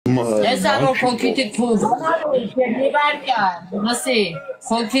Հեսա որ խոքիթի քուզ նսի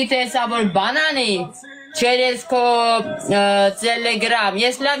խոքիթ հեսա որ բանանի через ко Telegram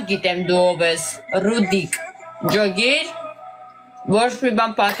ես լավ գիտեմ դու ով ես Ռուդիկ ջոգիր ոչ մի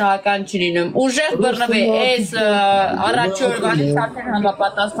բան պատահական չի լինում ուժեղ բռնվի այս առաջի օրվանից արդեն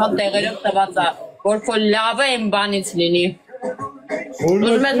համապատասխան տեղերով տված է որ քո լավը այն բանից լինի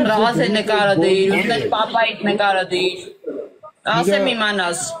ուզում ես ռազ է նկարը դիր ուզում ես պապայիդ նկարը դիր ասեմ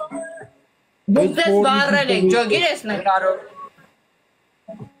իմանաս դուք դες վառել եք ջոգիր ես նկարով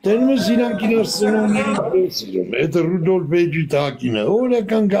Դերմս իրանք իրար սնոների պրեսիրում, էդ Ռուդոլֆը ջիտակինը,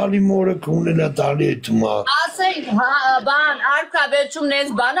 օրական գալի մորը կունելա տալի է թմա։ Ասենք, բան, արկավերջում նենց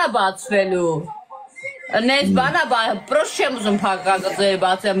բանա բացվելու, նենց բանա, պրոշ չեմ ուզում փակագծերը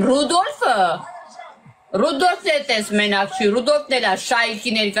բացեմ, Ռուդոլֆը էտես մենակ չի, Ռուդոլֆն էլ է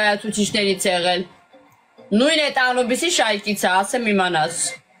շայքի ներկայացուցիչներից եղել, նույն էտ Անուբիսի շայքից է, ասեմ իմանաս։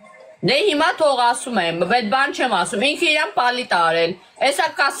 Դե հիմա թող ասում եմ, բայց բան չեմ ասում, ինքը իրան պալիտ արել, էսա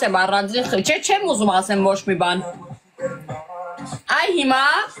կասեմ առանձին խի, չեմ ուզում ասեմ ոչ մի բան։ Այ հիմա,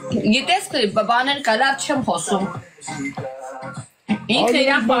 գիտես բաներ կա, լավ չեմ խոսում։ Ինքը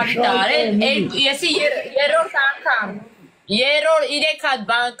իրան պալիտ արել, եսի երորդ անգամ, երեք հատ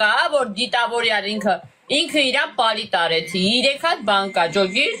բան կա, որ դիտավորյալ ինքը իրան պալիտ արեցի, երեք հատ բան կա,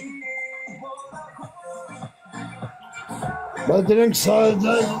 ջոգիր։ Բայց դրանք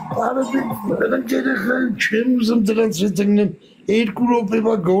դրանք երեխան չեմ ուզում դրանց հետ ընկնեմ, 2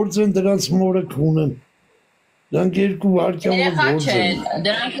 րոպեվա գործ են դրանց մորը քունեն, դրանք 2 վայրկյանով գործ են։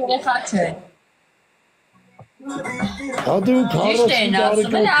 Դրանք երեխա չեն։ Ճիշտ են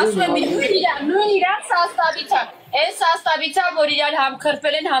ասում եմ, նույն իրան սաստավից է, այս սաստավից է, որ իրար համ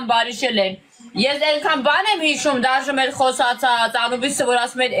քրպել են, համ բարիշել են։ Ես այնքան բան եմ հիշում, դաժը մեր խոսացած, Անուբիսը, որ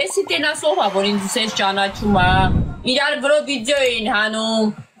ասում են, էսի տենասով է, որ ինձ սենց ճանաչում է, իրար վրո վիդեո էին հանում,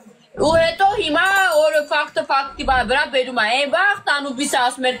 ու հետո հիմա օրը ֆակտի վրա բերում է, այն վաղտ Անուբիսը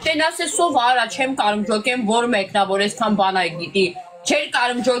ասում էր, տենասով արա, չեմ կարում ջոկեմ, որ մեկնա, որ այսքան բան այ գիտի, չեր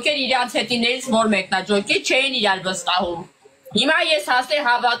կարում ջոկեր իրանց հետիներից, որ մեկնա ջոկի, չէին իրար վստահում։ Հիմա ես հաստե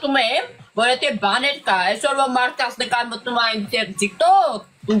հավատում եմ, որ եթե բաներ կա, այսօր որ մարդկանց նկար մտնում այն TikTok,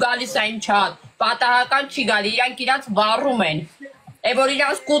 ու գալիս այն չատ, պատահական չի գալի, իրանք իրանց վառում են, որ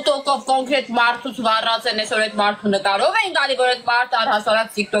իրանց կուտոկով կոնկրետ մարդուց վառած են, այսօր այդ մարդու նկարով են գալի, որ այդ մարդ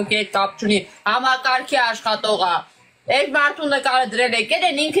առհասարակ TikTok-ի հետ կապ չունի, համակարգի աշխատող է, այդ մարդու նկարը դրել եկել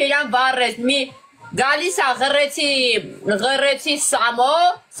են, ինքը իրան վառեց, մի գալիս է ղռեցի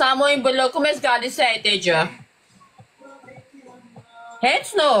Սամոյին բլոկում ես գալիս է այդ էջը, հենց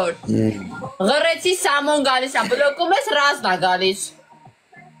նոր, ղռեցի Սամոն գալիս է, բլոկում ես ռազն է գալիս,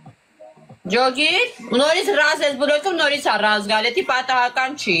 ջոգիր, նորից ռազ ես բլոկում, նորից է ռազ գալետի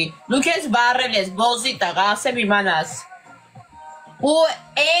պատահական չի, դուք ես վառել ես, բոզի տղա, ասեմ իմանաս, ու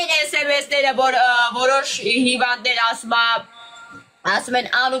այն SMS-ները, որ որոշ հիվանդներ ասում են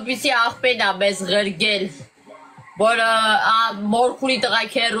Անուբիսի աղբեն է մեզ ղրգել, որ մորքունի տղա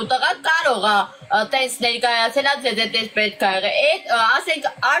քերու տղա կարող է տենց ներկայացել է ձեզ էտես պետք է եղել, ասենք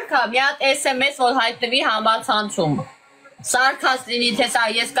արքա մի հատ SMS, որ հայտնվի համացանցում, սարքած լինի, թե սա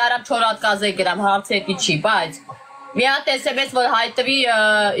ես կարամ 4 հատ կազե գրամ, հարց հետի չի, բայց մի հատ SMS, որ հայտնվի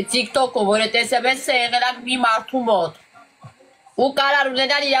TikTok-ով, որ այդ SMS-ը եղել է մի մարդու մոտ, ու կարար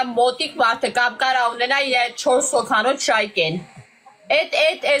ունենալ իր մոտիկ մարդը, կամ կարա ունենալ իր 4 հոգանոց շայկեն, այդ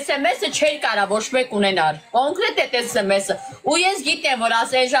SMS-ը չէր կարա ոչ մեկ ունենար, կոնկրետ այդ SMS-ը, ու ես գիտեմ, որ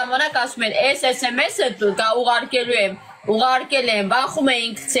այս ժամանակ ասում են, այս SMS-ը ուղարկել եմ, վախում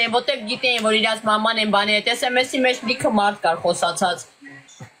էինք ցեն, որտեղ գիտեին, որ իրաց մաման են բանի, այդ SMS-ի մեջ լիքը մարդ կար խոսացած։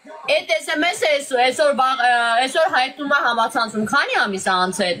 Այդ SMS-ը այսօր հայտնում է համացանցում, քանի ամիս է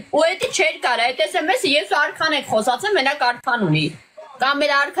անցել, ու էդի չէր կարա, այդ SMS-ը ես արքան եք խոսացել, մենակ արքան ունի։ Կամ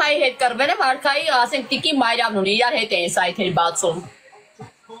մեր արքայի հետ կռվել եմ, արքայի, ասենք, տիկի մայրավն ունի, իրար հետ էին սայթեր բացում։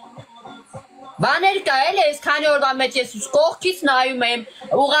 Բաներ կա էլ ես քանի օրվա մեջ ես կողքից նայում եմ,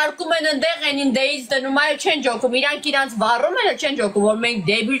 ուղարկում են ընդեղ են ինդեից դնում, այլ չեն ջոկում, իրանք իրանց վառում են, չեն ջոկում, որ մենք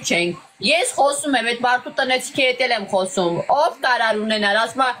դեբյուտ չենք։ Ես խոսում եմ, այդ մարդու տնեցիքի հետ եմ խոսում, ով կարար ունենար,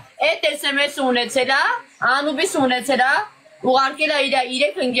 ասում այդ SMS-ը ունեցել է, Անուբիսը ունեցել է, ուղարկել է իր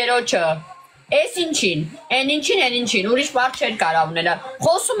 3 ընկերոջը։ Էս ինչին, այն ինչին, ուրիշ մարդ չէր կարա ունենալ։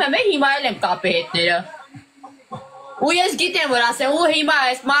 Խոսում եմ, հիմա էլ եմ կապի հետները։ Ու ես գիտեմ, որ ասեմ, ու հիմա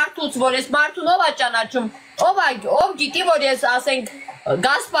այս մարդուց, որ այս մարդուն ով է ճանաչում, ով գիտի, որ ես ասենք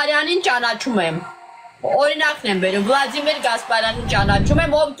Գասպարյանին ճանաչում եմ, օրինակն եմ բերում, Վլադիմիր Գասպարյանին ճանաչում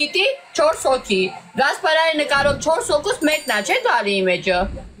եմ, ով գիտի 4 հոգի, Գասպարյանի նկարով 4 հոգուց մեկն է, չէ դարի մեջը,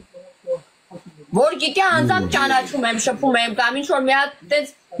 որ գիտի անձամբ ճանաչում եմ, շփում եմ, կամ ինչ որ մի հատ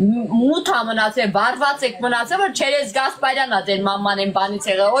տենց մութ ամնացել, բարված եք մնացել, որ չերես Գասպարյանա ձեր մաման են բանից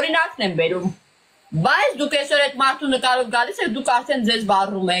եղել, օրինակն եմ բերում։ Բայց դուք այսօր այդ մարդու նկարով գալիս եք, դուք արդեն ձեզ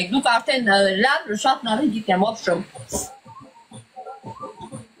վառում եք, դուք արդեն լավ շատ նարի գիտեմ, ոբշում։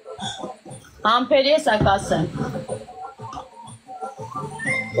 Համբերի ես ակասեմ։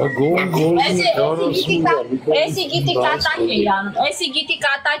 Էսի գիտի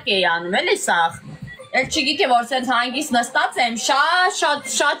կատակ էի անում, էլ է սաղ։ Էլ չգիտի, որ սենց հանգիս նստած եմ,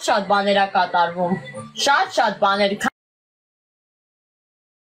 շատ բաներ է կատարվում, շատ բաներ,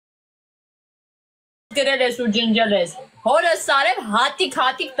 գրել ես ու ջնջել ես, հորս Սարև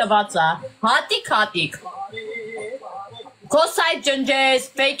հատիկ տված է, հատիկ։ Քո սայթ ջնջես,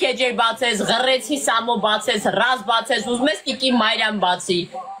 fake էջեր բացես, ғռեցի սամո բացես, ռազ բացես, ուզում ես Տիկի Մայրան բացի,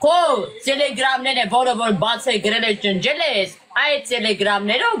 քո տելեգրամները, որը որ բացել գրել ես ջնջել ես, այդ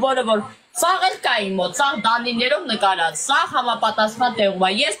տելեգրամներով, որը որ սաղ էլ կա իմ մոտ, սաղ դանիներով նկարած, սաղ համապատասխան տեղում է,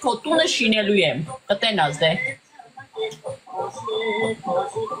 ես քո տունը շինելու եմ, կտենաս դե։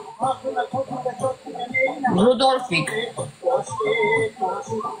 Ռուդոլֆիկ։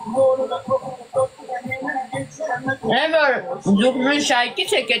 Էվր դուք նույն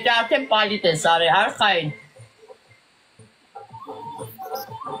շայքից եք, էդ արդեն պալիտ ես արել, արխային։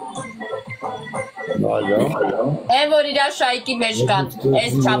 Էվր իրա շայքի մեջ կան,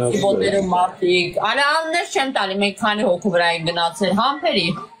 այս չապսի բոտերում մարդիկ, ալա աններ չեմ տալի, մենք քանի հոգու վրա են գնացել, համբերի։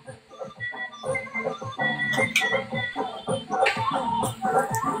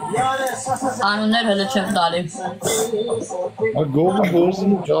 Անուներ հլը չեմ տալի։ Գողը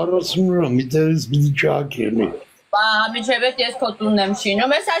բոզին 40 ուրա, միտերից բիդի չակ էլի։ Միջև ես քո տունն եմ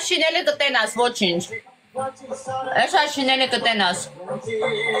շինում, ես շինելը կտենաս, ոչինչ։ Ես շինելը կտենաս։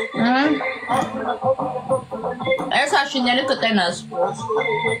 Ես շինելը կտենաս։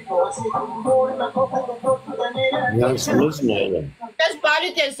 Ես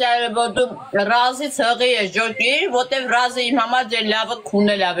պալիտ ես որ դու ռազից հղի ես ջոկիր, որտև ռազը իմ համար ձեր լավը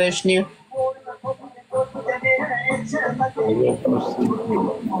քունել ավեշնի։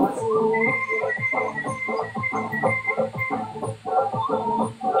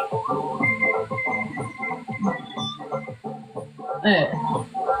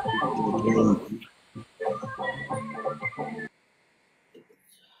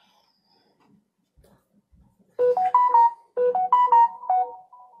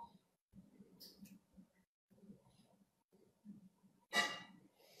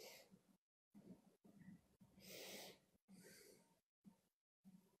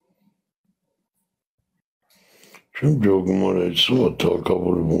 Չեմ ջոգում արեցու,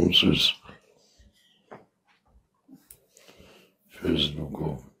 թակավորը ոնց ես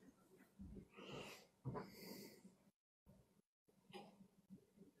Facebook-ով։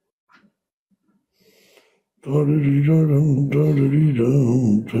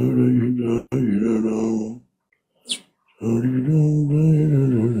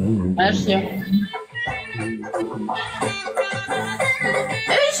 Merci.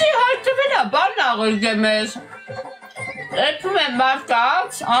 Էսի հարցվել է, բան աղրգեմ ես։ Էպում եմ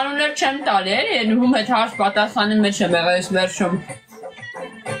մարդկաց, անուներ չեմ տալի էր, ենվում հետ հարց պատասխանի մեջ եմ եղել ես վերջում։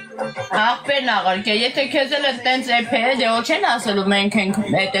 Աղբերն աղրգե, եթե քեզ էլ է տենց էպերը, դե ոչ են ասելու մենք ենք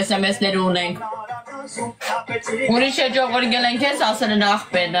այդ SMS-ները ունենք։ Ուրիշ է ջողորգել ենք ես ասել են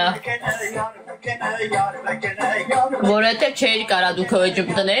աղբերնը։ Որ եթե չէիր կարա դու քո էջում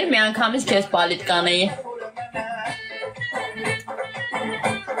տներ, մի անգամից քեզ պալիտ կանեի։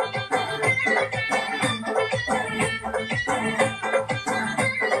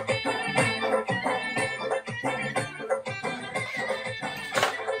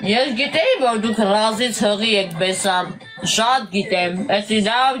 Ես գիտեի, որ դուք ռազից հղի եք բեսամ, շատ գիտեմ, էսի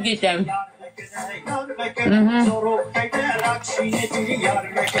լավ գիտեմ։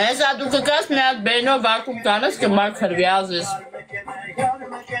 Էսա դու կկաս մի հատ բենով վարկում կանես կմար քրվի ազես։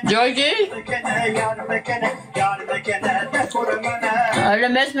 Ջոգի։ Հələ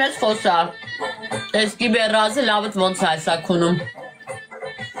մեզ խոսա, ես կիբեր ռազը լավըտ ոնց հայսա քունում։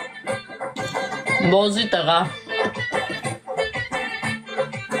 Բոզի տղա։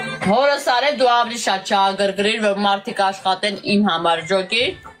 Հորս արև դու ավելի շատ չաղրգրիր, որ մարդիկ աշխատեն իմ համար ջոկի։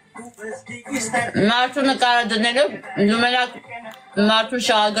 Մարդու նկարը դնելով, դու մենակ մարդու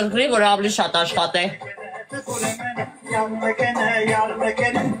շաղրգրի, որ ավելի շատ աշխատե։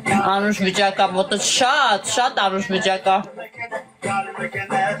 Անուշ վիճակա, ոտը շատ անուշ վիճակա։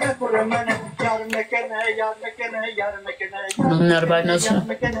 Ներբայնացը։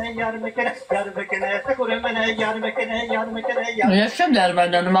 Ես չեմ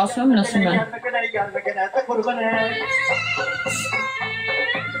ներբայնանում, ասում եմ նսում եմ։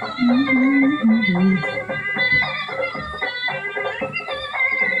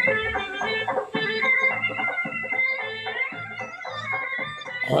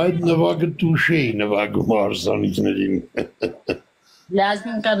 Այդ նվագը տուշ էի նվագում արսանիքներին։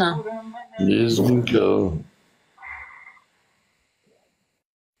 Լազմինկանա։ Լեզմինկա։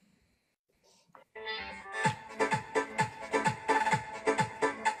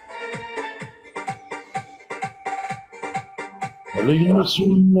 Հələ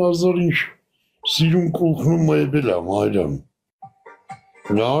 99,000 ինչ սիրուն կուխնում էբել եմ այրան։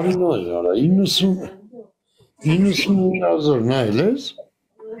 Լարին այր արա, 99,000 նայլ ես։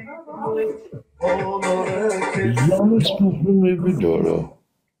 Յանից կուխնում էբել արա։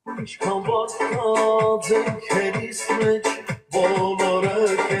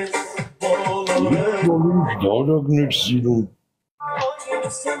 Դարագներ սիրուն։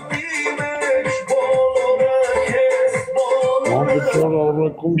 Ամպետար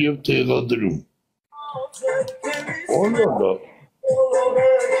առակում և տեղադրում։ Անադա։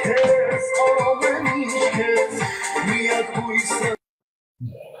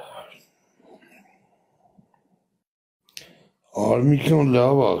 Արմիկան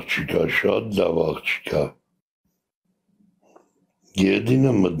լավ աղջիկ է, շատ լավ աղջիկ է։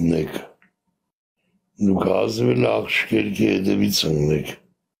 Գեդինը մտնեք։ Դուք հազվել աղջիկերքի հետևից ընգնեք։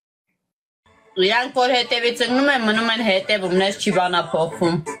 Իրանք որ հետևից ընգնում են, մնում են հետևում, նես չի բանա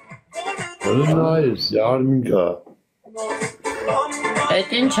փոխվում։ Նայես, արմիկա։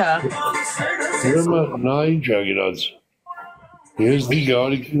 Էդ ինչ է։ Ուրեմն նա ինչ է գրած։ Ես դի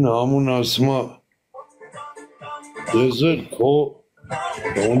գարիկին համուն ասմա ես էլ քո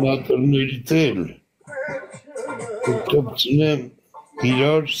դոնատորներիդ էլ կպցնեմ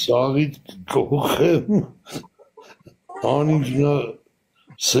իրար սաղիդ կողեմ անինքնա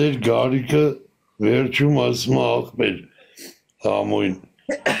սեր գարիկը վերջում ասմա աղբեր համույն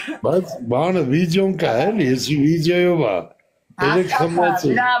բայց բանը վիդեոն կա էլ եսի վիդեոյով է երեք խմած է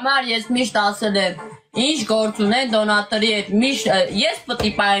Դրա համար ես միշտ ասել եմ Ինչ գործ ունեն դոնատորի հետ միշտ ես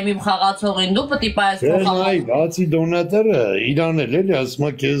պտի պայեմ իմ խաղացողին դու պտի պայես քո խաղացողին Այ բացի դոնատորը իրան էլ էլի ասում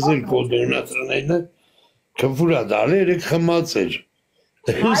է քեզ էլ քո դոնատորն է քֆուրա դալը երեք խմած էր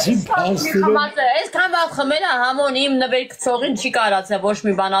Այսքան բան խմելը համոն իմ նվեր գցողին չի կարացել ոչ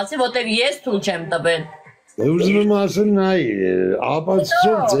մի բան ասի որտեվ ես թույլ չեմ տվել Ուզում եմ ասել նայ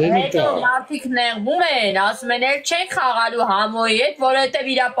ապացուցող ձենի կա Մարդիկ նեղվում են ասում են չենք խաղալու համոյի հետ որովհետև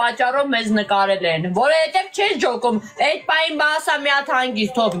իր պատճառով մեզ նկարել են որովհետև չես ջոկում այդ պայն բասա մի հատ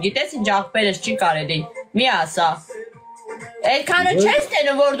հանգիստ թող գիտես ինչ աղբերս չի կարելի մի ասա Այդքանը չես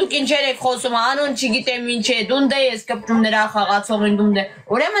տենում որ դուք ինչեր եք խոսում անուն չգիտեմ ինչ է դունդե ես կպտում նրա խաղացողին դունդե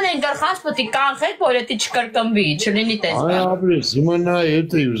ուրեմն այն գլխած պետք է կանխեք որ դա չկրկնվի չլինի տեսք Այ ապրես հիմա նա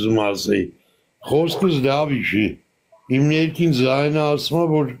հետ է ուզում ասեի Խոսքս լավ իշի, իմ ներքին զայնը ասում է,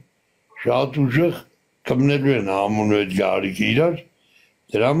 որ շատ ուժեղ կմնելու են ամունու այդ գարիքը իրար,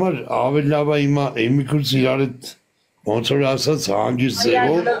 դրա համար ավել լավ է հիմա եմիքուց իրար այդ ոնց որ ասած հանգիստ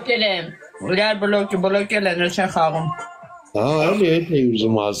ձևով Իրար բլոկել են, չեն խաղում էլի հետ է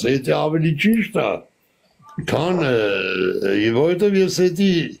ուզում ասել, դա ավելի ճիշտ է, քան որովհետև ես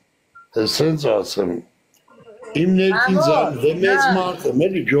էդի սենց ասեմ, իմ ներքին զայնը մեծ մարդ եմ,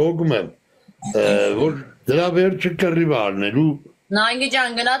 էլի ջոգում եմ որ դրա վերջը կռիվ առնելու Նայնգի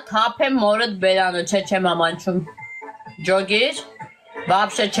ջան գնա թափեմ մորդ բերանը չեմ ամանչում Ջոգիր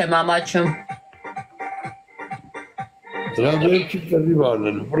բաբշե չեմ ամաչում Դրա վերջը կռիվ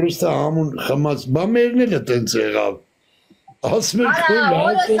առնելու պրոստը համուն խմած բա մերն էլ է տենց եղավ ասում եք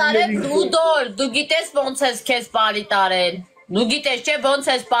Ռուդոլ դու գիտես ոնց ես քեզ պալի տարել Դու գիտես չէ ոնց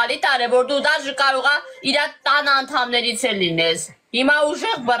ես պալի տարել որ դու դաժե կարող է իր տան անդամներից էլ լինես Հիմա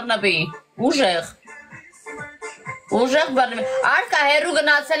ուժեղ բռնվի Ուժեղ բռնվի Արկա հերու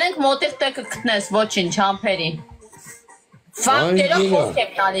գնացել ենք մոտիկ տեկը կտնես ոչինչ համպերի Ֆակտերով խոսք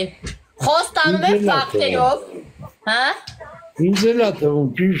եմ տանի Խոսք տանում եմ ֆակտերով Հա Ինձ էլ է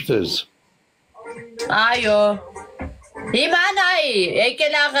թվում ճիշտ ես Այո Հիմա նայի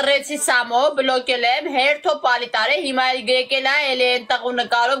եկել աղրեցի սամո բլոկել եմ հերթո պալիտար է հիմա եկել է էլի են տղու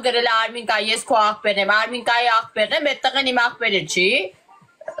նկարով գրել է Արմինկա ես քո աղբերն եմ Արմինկայի աղբերն եմ այդ տղեն իմ աղբերը չի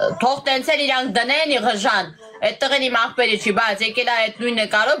Թող տենցել իրանք դնեն իղժան այդ տղեն իմ աղբերը չի բայց եկել է այդ նույն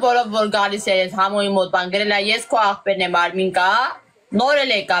նկարով որով որ գալիս է այս համոյի մոտ բան գրել է ես քո աղբերն եմ Արմինկա նոր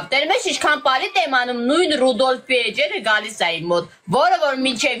էլ եկավ դեր մեջ ինչքան պալիտ եմ անում նույն Ռուդոլֆի էջերը գալիս է իմ մոտ որը որ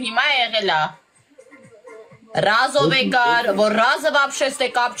մինչև հիմա եղել է Ռազով եկար, որ ռազը վապշեստ է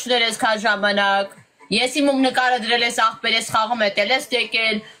կապ չուներ ես կան ժամանակ, ես իմ նկարը դրել ես աղբեր ես խաղում էտել ես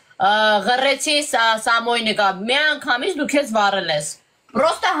տեկել, Ղռեցի սամոյի նկար, մի անգամից դու քեզ վառել ես,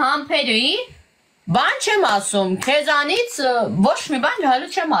 պրոստը համպերի, բան չեմ ասում, քեզանից ոչ մի բան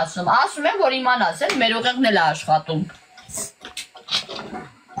հալու չեմ ասում եմ, որ իմանաս էլ մեր ուղեղն էլ է աշխատում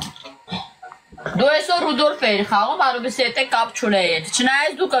Դու այսօր Ռուդոլֆը էիր խաղում, Անուբիսի հետ կապ չունեիր։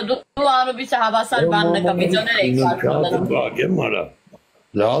 Չնայած դու Անուբիսի հավասար բան նկա վիդեոներ էիք կարգում։ Բագեմ արա։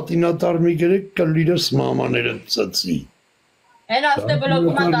 Լատինատար մի գրեք կլիրս մամաները ծծի։ Են աստե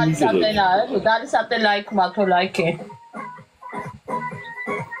բլոկումա դալիս ատելա, դալիս ատե լայք մաթո լայք է։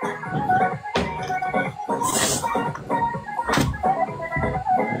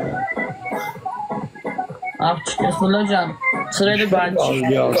 Աղջիկես մոլո ջան, սրելի բան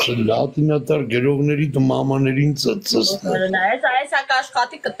չի։ Լատինատար գրողների դմամաներին ծծսն։ Այս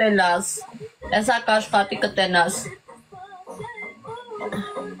ակաշխատի կտենաս, այս ակաշխատի կտենաս։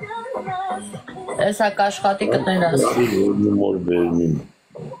 Այս ակաշխատի կտենաս։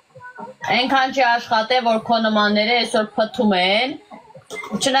 Ենքան չի աշխատե, որ քո նմանները այսօր պտում են,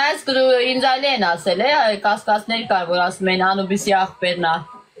 չնայած ինձ այլ են ասել է, կասկածներ կար, որ ասում են Անուբիսի աղբերնա,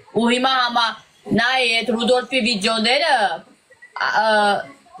 ու հիմա համա նայ այդ Ռուդոլֆի վիդեոները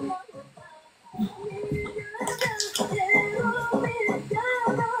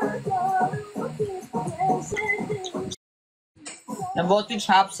ոտի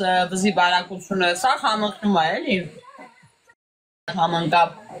չապս վզի բարակությունը սա համընկնում է էլի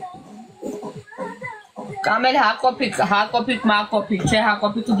համընկապ կամ էլ հակոպիկ մակոպիկ չէ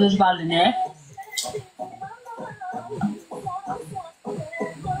հակոպիկը դժվար լինի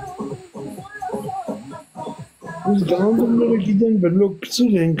Գանդումները գիտեն բլոկ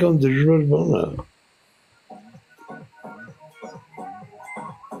կծել ենքան դժվար բան է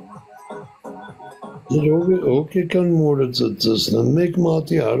Հոգեկան մորը ծծսնը, մեկ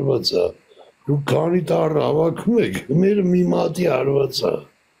մատի հարված է, դու քանի տար հավաքում եք, մերը մի մատի հարված է։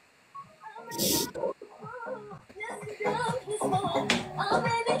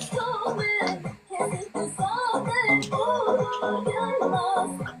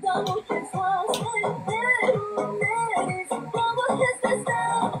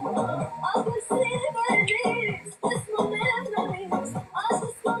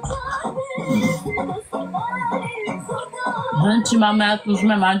 Հնչի մամայատ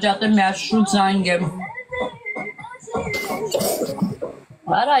ուզում եմ անջատեմ մի աշրուտ զանգեմ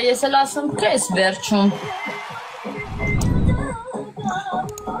Արա, ես էլ ասում կես վերջում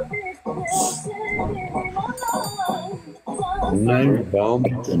Նայմ բամ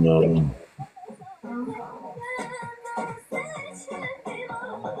տնարում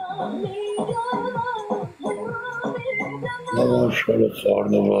Աշխարը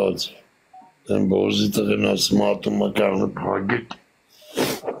խարնված Են բոզի տղենաս մատումը կարնը պագեք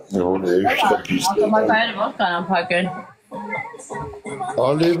Որ էշտա պիստը Ատոմակայանը ոնց կանան պագեն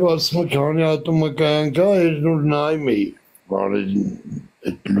Ալև ասմա քանի ատոմակայան կա էր նոր նայմ էի Բարեն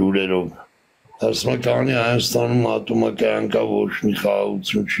էտ լուրերով Ասմա քանի Հայաստանում ատոմակայան կա ոչ մի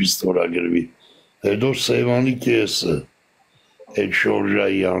խաղաղություն չի ստորագրվի Հետո Սևանի կեսը Էտ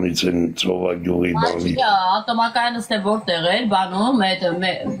շորժայի անից են ծովագյուղի բանի Ատոմակայանը ստե որտեղ էր բանում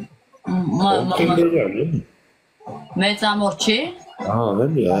Մեծամոր չի?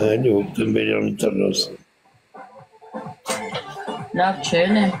 Էլի հոկտեմբերյանի տրաս Լավ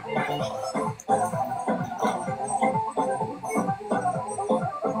չեն է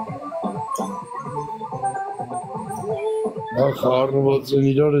Խարնված են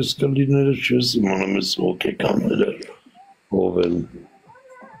իրար ես կլիները չես իմանամ ես հոգեկանները ով են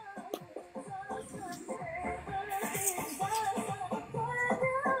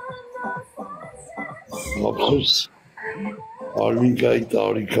Ապսոս Արմինկայի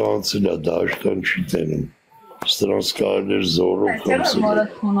տարիքը անցել է դաշտան չի տենում Ստրանց կարել էր զորով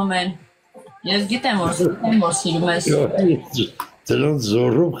խմսել Ես գիտեմ որ սիրում ես Դրանց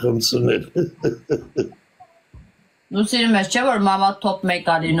զորով խմսնել Դու սիրում ես չէ որ մամա թոփ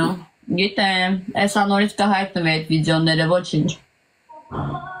մեկ ա լինում Գիտեմ, էսա նորից կհայտնվի այդ վիդեոները, ոչինչ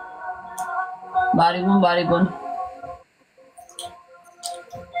Բարիգուն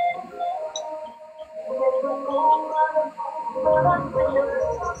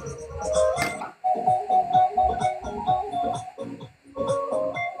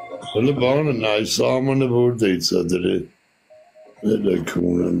Հələ բանը նայ սամանը որտեղից է դրե Էլ է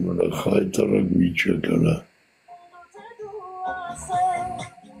կունեմ վրա խայտարակ վիճականը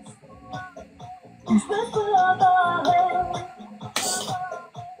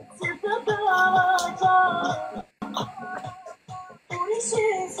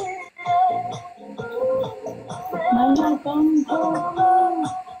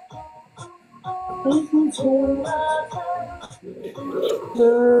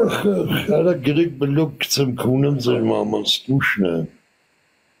Արա գրեք բլոկ կծեմ կունեմ ձեր մաման սկուշն է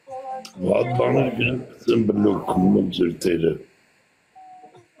Վատ բաներ գրեք կծեմ բլոկ կունեմ ձեր տերը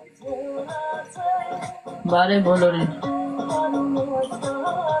Բարև բոլորին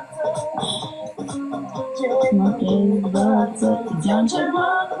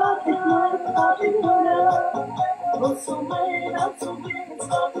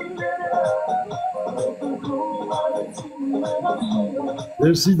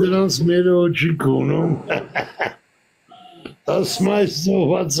Դեսի դրանց մերը ոչի կունում, ասմայս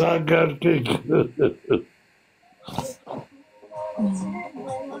զոհված ագարկեք։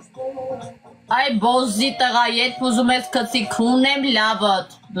 Այ բոզի տղա, ետ ուզում ես կծի քունեմ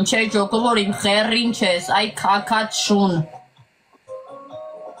լավըտ, դու չէ ճոկով որ իմ խերին չես, այ կակատ շուն։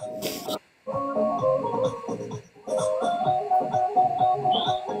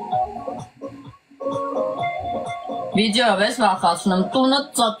 Վիդեով ես վախացնում, տունը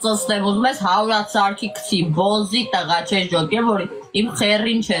ծծծնեմ, ուզում ես հարացարքի կցի, բոզի տղա չես ճոկև որ իմ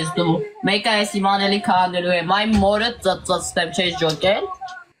խերին չես դու, մեկա ես իմանելի կհանելու եմ, այ մորը ծծծնեմ չես ճոկել։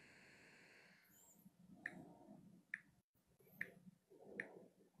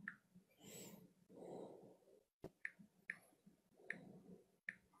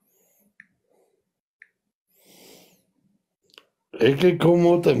 Եկեք քո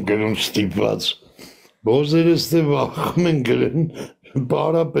մոտ եմ գնում ստիպված, բոզերս թե վախում են գրեն,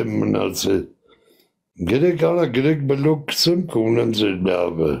 պարապ եմ մնացել, գրեք արա, գրեք բլոկ կցեմ կունեմ ձեր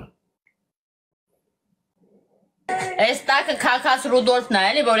լավը։ Այս տակը կակաց Ռուդոլֆն է,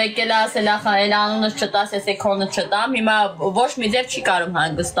 էլի, որ եկել ասել էլ անունս չտաս, ես էքոնը չտամ, հիմա ոչ մի ձև չի կարում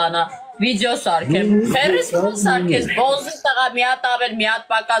հանգստանա, վիդեո սարքեմ, խերիս կոն սարքես, բոզի տղա, մի հատ ավել, մի հատ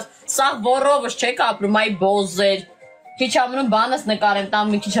պակաս, սաղ որովս չեք ապրում, այ բոզեր, քիչ ամնում բանս նկարեմ, տամ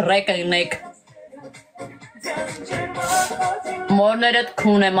մի քիչ ռեկ ընեք։ Մորներըտ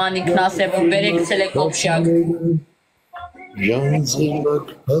քուն եմ անիքն ասե, որ բերեքցել է կոպշյակ։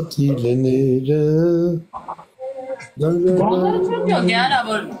 Ժանձելակ հատիլեները Գեարա,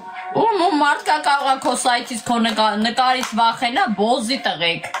 որ ու մարդկա կաղա քո սայթից քո նկարից վախենա, բոզի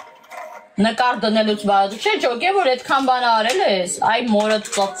տղեք։ Նկար դնելուց վաղ, չէ ճոգե, որ այդքան բան արել ես, այ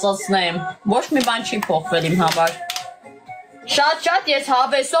մորըտ ծծծնեմ, ոչ մի բան չի փոխվել իմ համար։ Շատ ես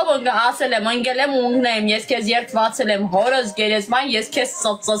հավեսով ասել եմ, ընգել եմ ունգնեմ, ես քեզ երդվացել եմ, հորս գերեզման, ես քեզ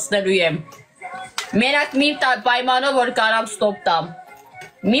ծծծնելու եմ։ Մենակ մի պայմանով, որ կարամ ստոպ տամ։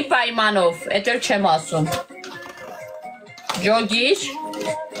 Մի պայմանով, էտեր չեմ ասում։ Ջոգիր,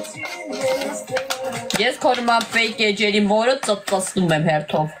 ես քորման ֆեյք էջերի մորը ծծծնում եմ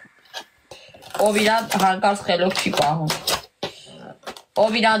հերթով։ Ով իրան հանկարծ խելոք չի պահում։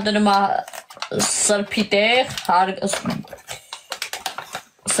 Ով իրան դնում է սրբի տեղ,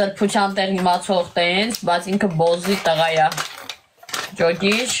 սրբության տեղ իմացող տենց, բայց ինքը բոզի տղայա։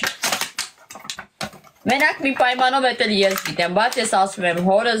 Ջոգիր։ Մենակ մի պայմանով էտել ես գիտեմ, բայց ես ասում եմ,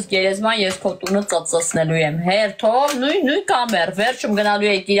 հորս գերեզման ես քո տունը ծծծնելու եմ, հերթով, նույն կամեր, վերջում գնալու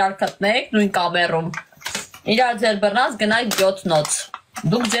եք իրար կտնեք, նույն կամերում, իրար ձեր բռնած գնայք 7 նոց,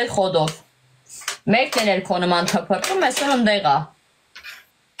 դուք ձեր խոդով, մեկն էլ քո նման թփրտում, այսօր ընդեղա,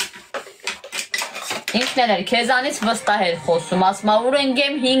 ինքն էլ քեզանից վստահ էր խոսում, ասում ուր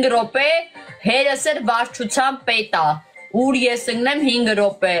ընգեմ 5 րոպե, հերս էր վարչության պետա, ուր ես ընգնեմ 5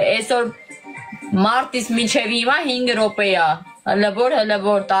 րոպե, այսօր Մարտից մինչև հիմա 5 րոպեա, հլվոր,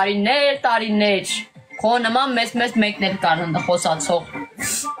 տարիներ, քո նման մեծ մեկն էլ կար խոսացող։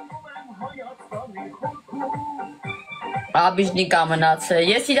 Աբիժնիկա մնացել,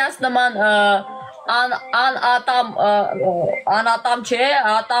 ես իրանց նման անատամ չէ,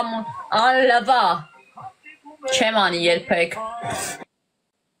 անլվա չեմ անի երբեք։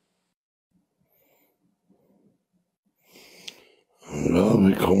 Լավ,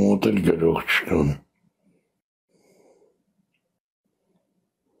 քո մոտ էլ գրող չկան։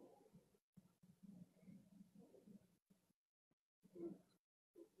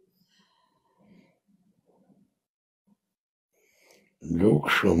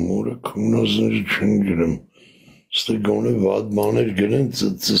 Լոք շամորը քունազների չեն գրեմ, ստե գոնե վատ բաներ գրեն,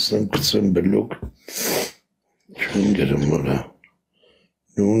 ծծծնեմ կծեմ բլոկ, չեն գրեմ մորա։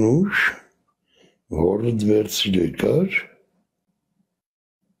 Նունուշ, որը դվերցիլ եկար,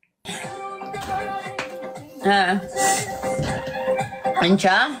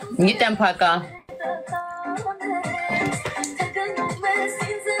 Ինչա, գիտեմ փակա։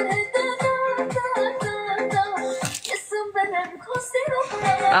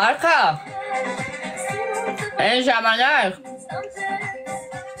 Արքա, այն ժամանակ,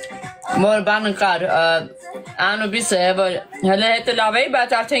 որ բանը կար, Անուբիսը, որ հլը հետը լավ էի,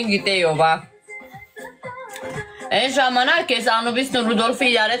 բայց արդեն գիտեի ով է։ Այն ժամանակ ես Անուբիսն ու Ռուդոլֆը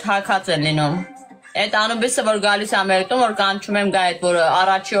իրար հետ հակած են լինում։ Այդ Անուբիսը, որ գալիս ամերիկտում, որ կանչում եմ գա այդ, որ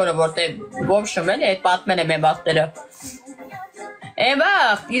առաջի օրը, որտեղ ոբշում էլի, այդ պատմել եմ են բախտերը։ Են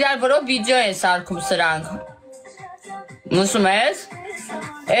բախտ, իրար որով վիդեո են սարքում սրանք։ Մուսում ես։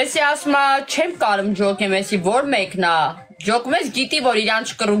 Էսի ասմա չեմ կարում ջոկեմ էսի որ մեկնա ջոկում ես գիտի որ իրան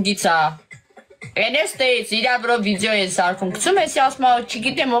չկրուգից է Էնես տեից իրար վրով վիդեո են սարքում կցում էսի ասմա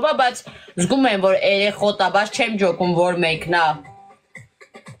չգիտեմ ովա բայց զգում եմ որ երեխոտ է բայց չեմ ջոկում որ մեկնա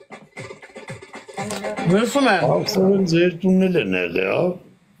Հուսում եմ Ախսորեն ձեր տուննել են եղել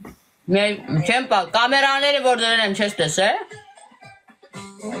Չեմ պա կամերաները որ դրել եմ չես տեսել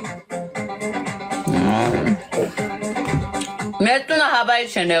Մեր տունը հավայի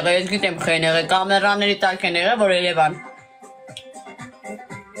չեն եղել, ես գիտեմ խեն եղել, կամերաների տակ են եղել, որ Երևան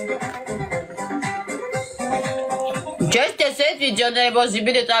Չես տեսել վիդեոները, որ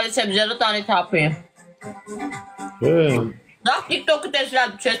զիբիլը տալիս եմ զելը տանի թափի Նախ տիկտոկը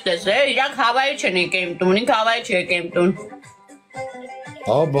տեսրատ չես տեսել, իրանք հավայի չեն եկել իմ տուն, ինք հավայի չեկել իմ տուն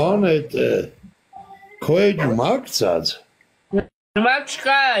Բան էդ քո էջում ակցած Հիմա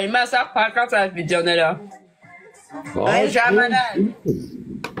չկա, հիմա սաղ պարկած այդ վիդեոները Այն ժամանակ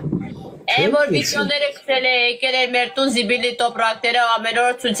Այն որ վիդեոները կցել է եկել էր մեր տուն զիբիլի տոպրակները ամեն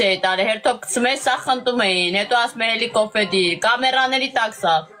օր ցույց է տալի հերթով կցում է սա խնդում էին հետո ասում էլի կոֆե դիր կամերաների տակ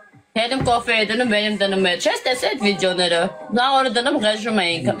սա հետում կոֆե է դնում վերում դնում է չես տեսել այդ վիդեոները նա օրը դնում ղեժում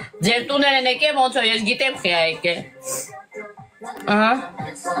էինք ձեր տուներ են եկել ոնց որ ես գիտեմ խի է եկել Ահա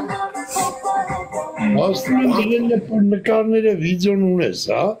Աստուն դրել նկարները վիդեոն ունես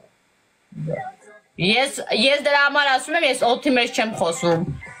հա Ես դրա համար ասում եմ, ես օդի մեջ չեմ խոսում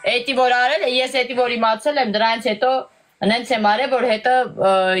Էդի որ արել, ես էդի որ իմացել եմ, դրանից հետո նենց եմ արել, որ հետը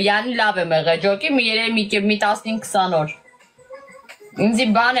յանի լավ եմ եղել Ջոկի մի 15-20 օր Ինձի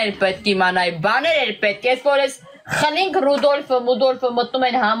բաներ պետք իմանայի, բաներ էր պետք Ես որ ես խնինք Ռուդոլֆը, Մուլտո մտնում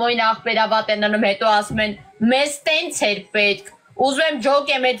են համոյն աղբերավատ են ննում Հետո ասում են, մեզ տենց էր պետք Ուզում եմ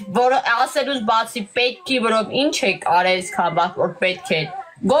ջոկեմ էդ, որ ասելուց բացի պետքի վրով ինչ եք արել սկաբախ, որ պետք էր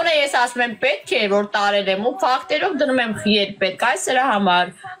Գոնե ես ասում եմ պետք է որ տարել եմ ու ֆակտերով դնում եմ խիեր պետք այս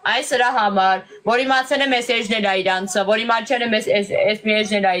սրա համար որ իմացել եմ ես էջնել է իրանցը որ իմացել եմ ես մի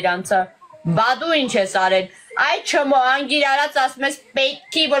էջնել է իրանցը բադու ինչ ես արել այ չմո անգիր արած ասում ես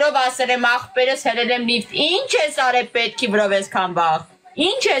պետքի վրով ասել եմ աղբերս հելել եմ լիֆտ ինչ ես արել պետքի վրով այսքան վաղ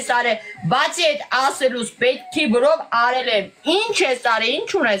ինչ ես արել բացի այդ ասելուց պետքի վրով արել եմ ինչ ես արել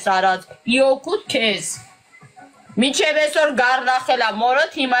ինչ ունես արած իօգուտ քեզ Մինչև այսօր գառնախել է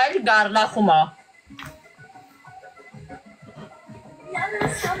մորդ, հիմա էլ գառնախում է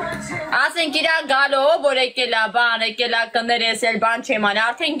Ասենք իրան գալով, որ եկել է բան, եկել է կներ ես էլ բան չեմ անի,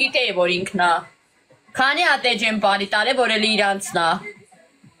 արդեն գիտեի, որ ինքն է Քանի հատ եմ պանի տալի, որ էլի իրանցն է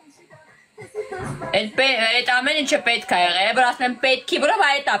Այդ ամեն ինչը պետք է եղել, որ ասում եմ պետքի վրով,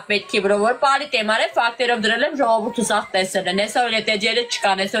 այդ է պետքի վրով, որ պալիտ եմ արել, ֆակտերով դրել եմ ժողովուրդը սաղ տեսել են, այսօր այդ էջերը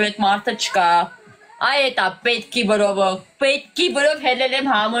չկան, այսօր այդ մարդը չկա Այդ է պետքի վրով հելել եմ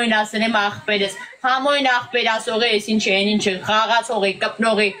համոյն ասել եմ աղբերս Համոյն աղբեր ասողի ես ինչ են ինչը, խաղացողի,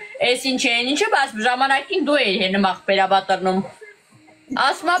 կպնողի Ես ինչ են ինչը, բայց ժամանակին դու էր հենում աղբերավատրնում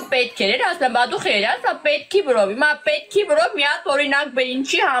Ասմա պետք էր, ասում եմ բադուխ էր, ասմա պետքի վրով Հիմա պետքի վրով մի հատ օրինակ բեր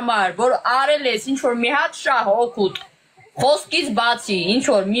ինչի համար, որ արել ես ինչ-որ մի հատ շահ օգուտ Խոսքից բացի,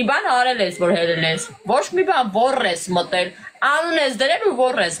 ինչ-որ մի բան արել ես, որ հելել ես Ոչ մի բան որ ես մտել, անուն ես դրել ու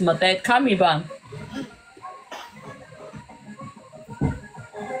որ ես մտել, այդքան մի բան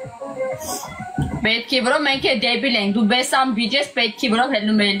Պետքի վրով մենք է դեբիլ ենք, դու բեսամ բիջես պետքի վրով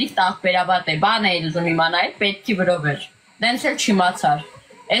հելնում էր լիֆտ աղբերավատ է, բան է իլուզում իմանա է, պետքի վրով էր, դենց էլ չիմացար,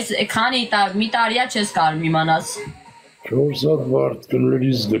 ես քանի մի տարիա չես կարում իմանաս 4 հատ վարդ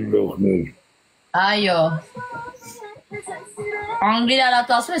կլորից գլողներ Այո Անգլիր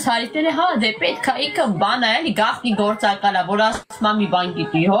արած ասում ես հարիտները հա դե պետք է իքը բան է էլի գաղտնի գործակալա որ ասում մի բան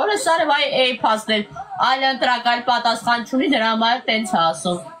գիտի հորս արև այ էյփասներ այլ ընտրակալ պատասխան չունի դրա համար տենց է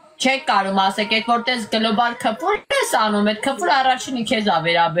ասում Չեք կարում ասեք այդ որտես գլոբալ քփուր ես անում այդ քփուր առաջինի քեզ ա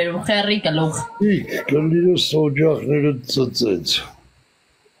վերաբերում խերի գլուխ Կլիրը սոջախները ծծեց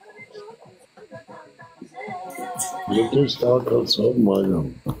Ետես տակացավ մանյամ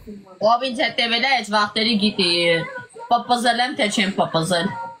Ով ինձ հետևել է այս վաղտերի գիտի Պպզել եմ թե չեմ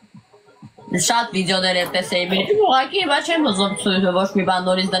պպզել Շատ վիդեոներ եմ տեսել ուղղակի հիմա չեմ ուզում ցույցը ոչ մի բան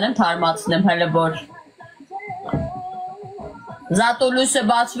նորից դնեմ թարմացնեմ հələ որ Զատոլուսը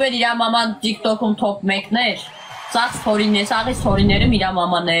բացվել իր մաման TikTok-ում top 1-ներ Սաղ ստորիներ, սաղի ստորիներում իր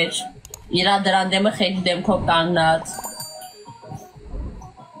մամաներ Իրա դրան դեմը խելքի դեմքով կանգնած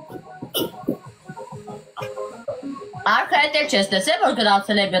Արքը հետ էլ չես տեսել որ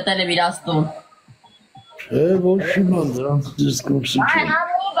գրացել է բետել է իրաստուն ոչ իման դրանց դիսկուրսի չէ Այ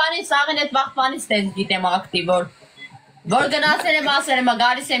համու բանի սաղին այդ վաղտվանից տենց գիտեմ ակտիվ Որ գնացել եմ ասել եմ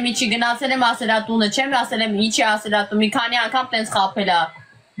գալիս եմ իչի գնացել եմ ասելա տունը չեմ ասել եմ իչի ասելա տուն մի քանի անգամ տենց խապել է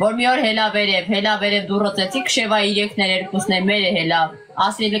որ մի օր հելա վերև դուրը ծեցի, քշևա իրեքներ երկուսներ մերը հելա,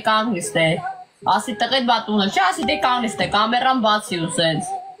 ասի դե կանգնիստ է, ասի տղետ բատունը չէ, ասի դե կանգնիստ է, կամերան բացի ու սենց,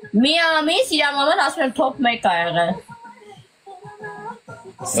 մի ամիս իր ամաման ասում եմ թոփ մեկ ա եղել,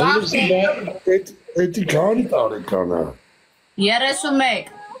 Էդի քանի տարեկան է։ 31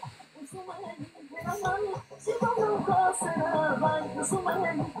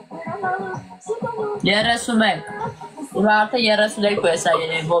 31 Իվարդը 32 էսա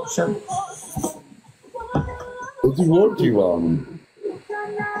երեկ ոպշում Էդի որ թիվա անում։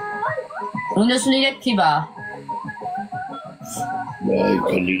 93 թիվա Այ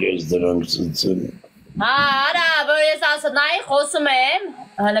կլիր ես դրանք ծծեն։ Հա, արա, որ ես ասը նայի խոսում եմ,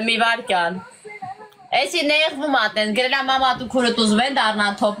 հլը մի վարկյան Էսի նեղվում ատեն, գրելա մամատու քուրըտ ուզում են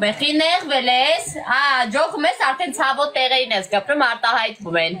դարնան թոփ մեխի, նեղվել ես, ջոքում ես արդեն ցավոտ տեղերին ես գպրում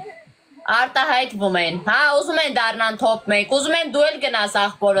արտահայտվում են, հա, ուզում են դարնան թոփ մեկ, ուզում են դու էլ գնաս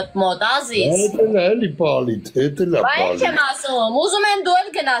աղբորըտ մոտ, ազից։ Էլի պալիտ, էտելա պալիտ։ Բա ինչ եմ ասում, ուզում են դու էլ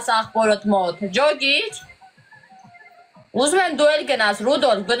գնաս աղբորըտ մոտ, ջոգիչ, ուզում են դու էլ գնաս,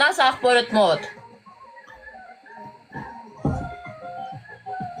 Ռուդոլֆ, գնաս աղբորըտ մոտ։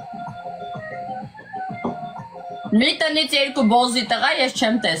 Մի տնից երկու բոզի տղա ես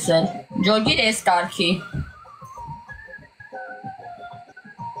չեմ տեսել, ջոգիր ես կարգի։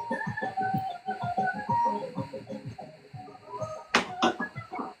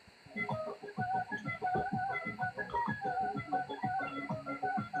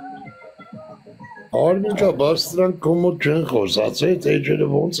 Արմիկա, բաց դրանք կոմոտ չեն խոսացել,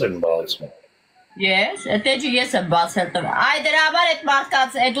 էջերը ոնց են բացում։ Ես, էդ էջը ես եմ բացել տվել, այ դրա համար էդ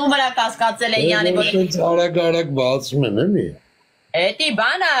մարդկաց, էդ ուն վրա կասկածել են յանի, որ Էդ արագ բացում են, էլի։ Էդի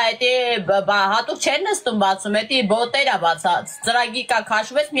բանա, էդի հատուկ չեն նստում բացում, էդի բոտերա բացած, ծրագի կա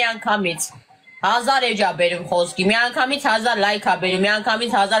քաշվեց մի անգամից, 1000 էջ ա բերում խոսքի, մի անգամից 1000 լայք ա բերում, մի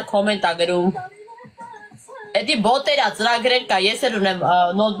անգամից 1000 կոմենտ ա գրում, էդի բոտերա ծրագրեր կա, ես էլ ունեմ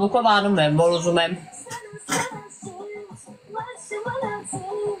նոթբուքով անում եմ, որ ուզում եմ։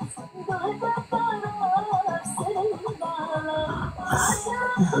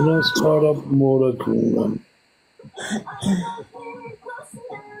 Նրանց կարապ մորակ ունեմ։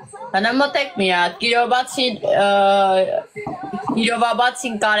 Հնամոտեք մի հատ,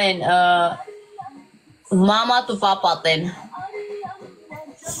 կիրովաբացին կարեն, մամատ ու պապատ են։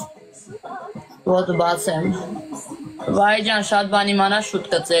 Ոտը բացեմ։ Վայ ջան, շատ բան իմանա շուտ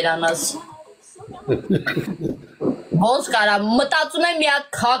կծերանաս։ Ոնց կարա, մտածում եմ մի հատ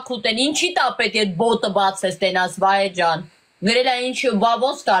քակ ուտեն, ինչի տապետ էդ բոտը բացես տենաս, վայ ջան։ Գրելա ինչի, բա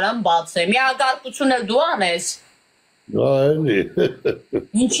ոնց կարամ բացեմ, մի ագարկություն էլ դու անես։ Այլի։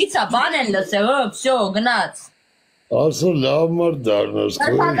 Ինչից ա բան են լսել, վսյո, գնաց։ Ասո լավ մարդ դարնաս։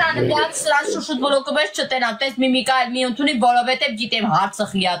 Սրտանը միակ սրան շուշուտ բլոկը մեզ չտենամ, տես մի կայլ մի ընդունի, որովհետև գիտեմ հարցը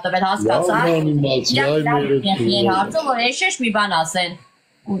խիա տվել, հասկացա։ Հարցը, որ էշեշ մի բան ասեն։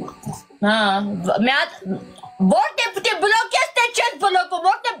 Հա, մի հատ, որտե բլոկ ես, թե չես բլոկում,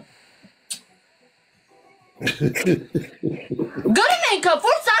 որտե… Գրում ենք,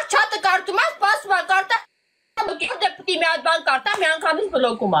 որ սար չատը կարտում ես, պասում ա կարտա, որտե պտի մի հատ բան կարտա, մի անգամից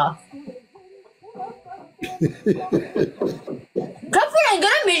բլոկում ա։ Կպուր են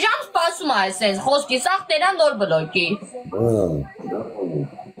գրում մի ժամ սպասում ա այսենց, խոսքի սաղ տենա նոր բլոկի։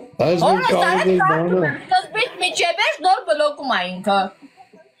 Որը սարդ կարտում եմ, սկզբից մի չեվեշ նոր բլոկում ա ինքը։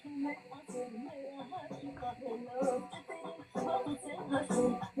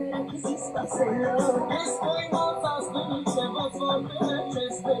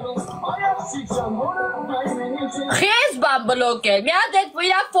 Խես բան բլոկել, մի հատ էդ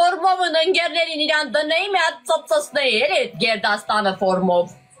իրա ֆորմովն ընգերներին իրան դնեի, մի հատ ծպծսնեի, էլ էդ գերդաստանը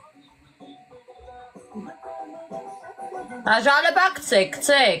ֆորմով։ Ժալեբա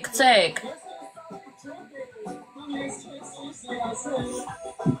կցեք։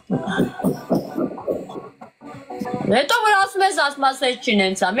 Հետո որ ասում ես ասմասեր չի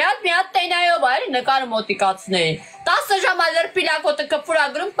նենցա, մի հատ տենայով այրի նկարը մոտիկացնեի, 10 ժամա լրպիլակոտը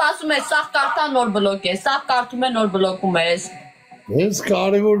կպուրագրում, պասում ես սաղ կարդա նոր բլոկ ես, սաղ կարդում է նոր բլոկում ես։ Ես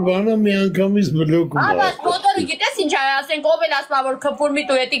կարևոր բանը մի անգամից բլոկում է։ Աբաս մոդերը գիտես ինչ այ ասենք ով էլ ասմա որ կպուր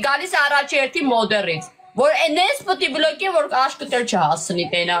միտու էտի գալիս առաջի երդի մոդերից, որ նես պտի բլոկի որ աշկտել չհասնի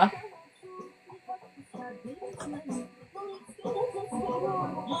տենա։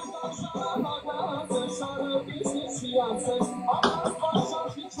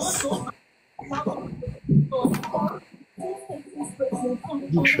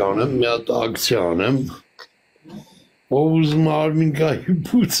 Շանեմ, մի հատ ակցիա անեմ, ով ուզում Արմինկայի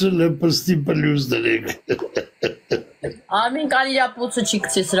պուցը լպստի պլյուս դրեք։ Արմինկան իրա պուցը չի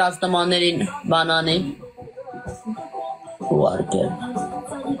կցի սրած նմաններին բանանի։ Ու արկել։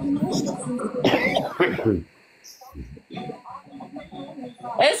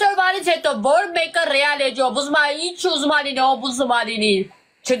 Այսօր վարից հետո որ մեկը ռեալ է ջոբ, ուզում է ինչ ուզում է լինի, ով ուզում է լինի,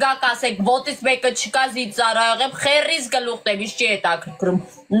 չգաք ասեք, ոտից մեկը չկա զիծարա եղեմ, խերից գլուխտեմ, ինչ չի հետաքրքրում,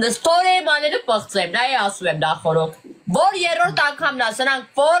 ստորե եմ անելու պղծեմ, նա է ասում եմ նախորոք, որ երրորդ անգամն է, սրանք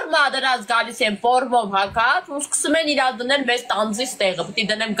ֆորմա դրած գալիս են ֆորմով հակած, ու սկսում են իրար դնել մեզ տանձից տեղը, պիտի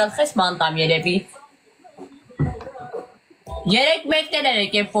դնեմ գլխես մանտամ երևի։ Երեք մեկներ են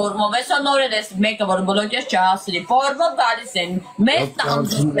եկել ֆորմով, այսօ նոր են ես մեկը, որ բլոկես չհասրի, ֆորմով գալիս են, մեզ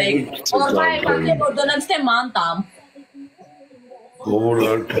տանձից տեղը, ֆորմա եկակ է, որ դնեմ ստե մանտամ։ Որ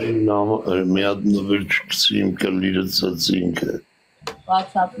արքային մի հատ նվեր չկցի իմ կլիրը ծածինքը։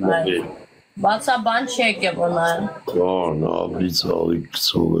 Բացա բան չի եկե բոնայ։ Կան, աբրից աղի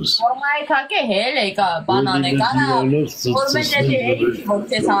կցովս։ Ֆորմա եկակ է հել եկա, բանան է, կարա, ֆորմետետի էիք որ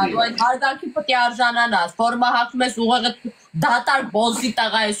կես հարու, այդ հարգանքի պտի արժանանաս, ֆորմա հակում ես ուղեղը դատար բոզի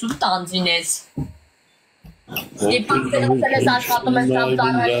տաղա ես ու տանձին ես։ Եպակ տենասել ես աշխատում ես կամ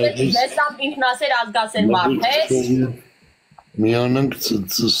ծարայել, ես ամ ինքնասեր ազգասեր մարդ ես։ Միանանք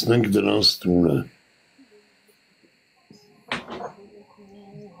ծծնենք դրանց տունը։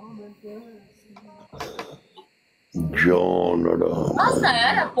 Ջան արա։ Ասա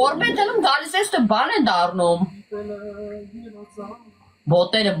երը, ֆորմետելում գալիս ես թե բան է դարնում։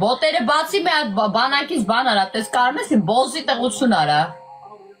 Բոտերը բացի մի հատ բանակից բան արա, տես կարում ես բոզի տղություն արա։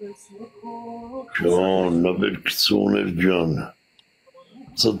 Ջան, նվեր կցոներ ջան։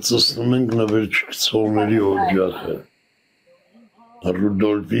 Ծծնում ենք նվեր չկցողների օջախը։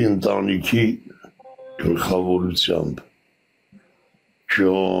 Ռուդոլֆի ընտանիքի գլխավորությամբ։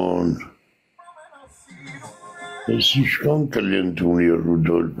 Ջան։ Ես իշքան կլենտ ունի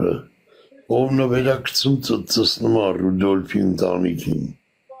Ռուդոլֆը, ով նվերակցում ծծնում է Ռուդոլֆի ընտանիքին։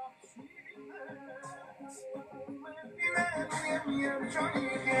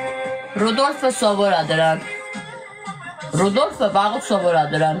 Ռուդոլֆը սովոր է դրան։ Ռուդոլֆը վաղուց սովոր է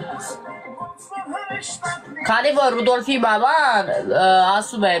դրան։ Քանի որ Ռուդոլֆի մաման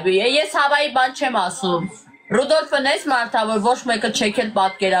ասում է, ես հավայի բան չեմ ասում։ Ռուդոլֆն ես մարդա, որ ոչ մեկը չեք էլ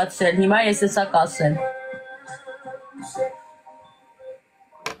պատկերացրել, հիմա ես հեսա կասեմ։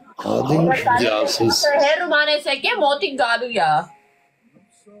 Ադի ինչ պդի ասես։ Հերում անեցեք է մոտիկ գալու յա։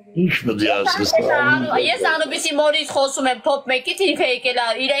 Ինչ պդի ասես։ Ես Անուբիսի մորից խոսում եմ թոփ մեկից, ինքը եկել է,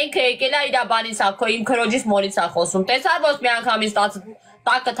 իր իրա բանից ա, քո իմ քրոջից մորից ա խոսում։ Տեսար ոնց մի անգամից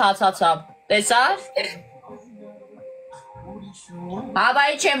տակը թացացավ։ Տեսար։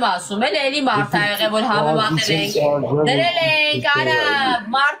 Հավայի չեմ ասում, էլի մարդ ա եղել, որ համեմատել ենք։ Դրել ենք, արա,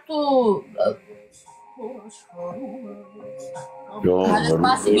 մարդու։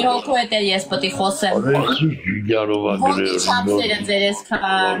 Սպասի մի հոգու հետ էլ ես պտի խոսեմ։ Ոնքի չապսերը ձեր ես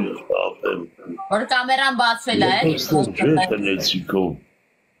կան։ Որ կամերան բացվել է,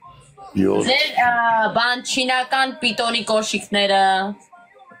 ձեր բան չինական պիտոնի կոշիքները։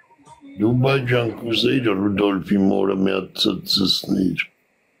 Դու բայջան կուզեիր Ռուդոլֆի մորը մի հատ ծծնիր։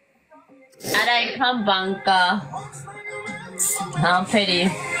 Արա եկան բան կա։ Համպերի։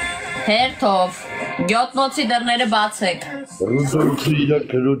 Հերթով, գյոտնոցի դրները բացեք։ Ռուդոլֆը իրա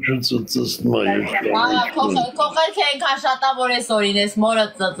քրոջը ծծնում է ես շարի։ Կողերք ենք հաշատավոր ես օրին ես, մորը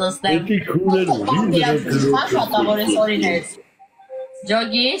ծծնեմ։ Էդի քուներ ունի դրա քրոջը։ Հաշատավոր ես օրին ես։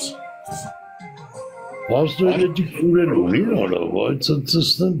 Ջոգիչ։ Աստոր էդի քուներ ունի արա, վայ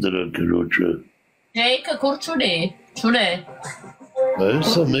ծծնեմ դրա քրոջը։ Ջեյքը քուր չունի, չունե։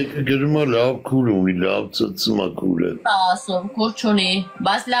 Այսա մեկը գրում է լավ քուր ունի, լավ ծծմա քուր է։ Ասում, քուր չունի,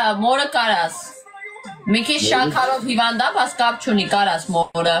 բայց լավ, մորը կարաս։ Մի քիչ շաքարով հիվանդա, բայց կապ չունի, կարաս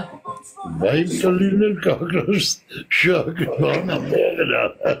մորը։ Բայց կլինել կակրաշ շաքարանը մեղրա։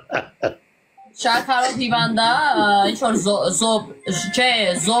 Շաքարով հիվանդա, ինչ-որ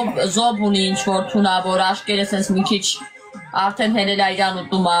զոբ ունի ինչ-որ թունավոր, աշկերը սենց մի քիչ արդեն հելել այրան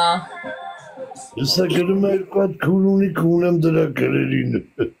ուտում է։ Եսա գրում է երկու հատ քուր ունի կունեմ դրա գրերին։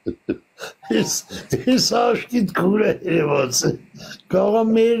 Ես աշկիտ քուր է երևաց է։ Կաղա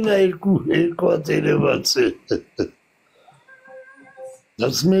մերն է երկու հատ երևաց է։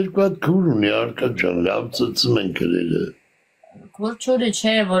 Դասմ երկու հատ քուր ունի արկա ճան, լավ ծծում են գրերը։ Քուր չունի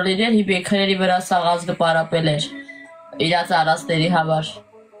չէ, որ իրեր հիպ եքրերի վրա սաղազգը պարապել էր, իրաց արաստերի հավար։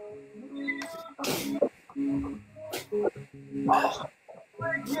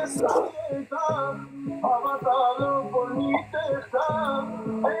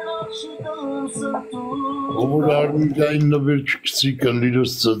 Որ արմիգային նվեր չկցի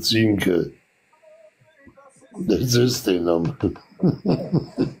կլիրոս ծծինքը։ Դեր ձեզ տենամ։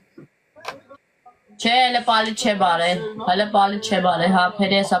 Չէ, հələ պալիտ չէ բարել, հələ պալիտ չէ բարել,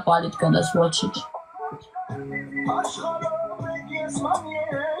 հապերի եսա պալիտ կնես, ոչիչ։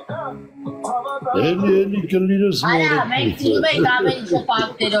 Էլի կլիրս մորը։ Արա, մենք թինում ենք ամեն ինչը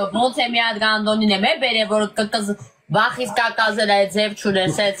ֆակտերով, ոնց է մի հատ գանդոնին է, մեր բերե, որ վախից կակազել է ձև չուներ,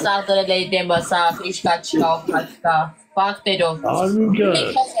 սետ սաղ դրել է դեմը սաղ, իշկա չկա, չկա, ֆակտերով։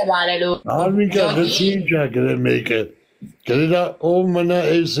 Արմինկա, գցի ինչա գրել մեկը, գրելա ով մնա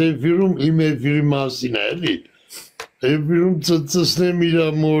այս էվիրում իմ էվիրի մասին է, էլի, էվիրում ծծսնեմ իրա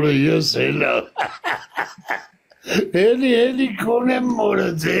մորը, ես հելա, էլի կոնեմ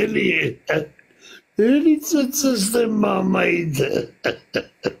մորըց, էլի ծծսնեմ մամայիդ,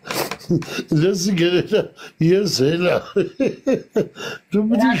 լսի գրելա, ես հելա, դու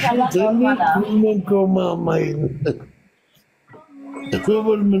բդի շուտ եմ կո մամային,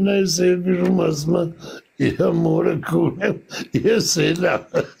 Կոբր մնա ես էվիրում ասման, իրա մորը կունեմ, ես հելա,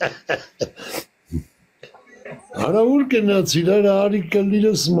 Արա ուր կնաց իրար արի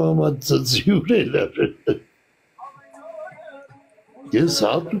կլիրս մամատ ծծի ուր էլար, Ես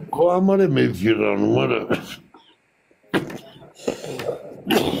հատուկ քո համար եմ էվիրանում, արա,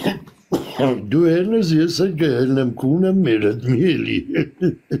 Դու հելնես, ես հելնեմ կունեմ մերդ մի էլի,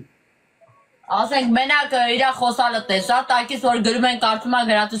 Ասենք մենակ իրա խոսալը տեսար, տակից որ գրում են կարդում են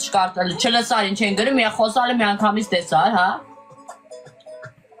գրածը չկարտել, չլսար ինչ են գրում, իրա խոսալը մի անգամից տեսար, հա?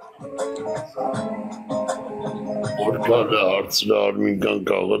 Որքան է հարցնա Արմինկան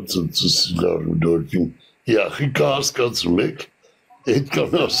կաղաց ծծսիլա Ռուդոլֆին, Յախի կա հասկացում եք,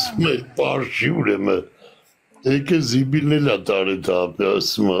 այդքան ասում եք պարշի ուրեմը, եկ է զիբիլն էլ ատարետ ապե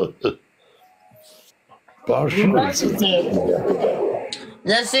ասում է, պարշի է ծծսիլա։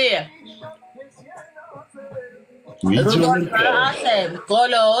 Լսի, Ռուդոլֆը ասեմ,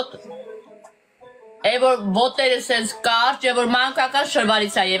 կոլոտ, է որ ոտերը սենց կարճ, է որ մանկական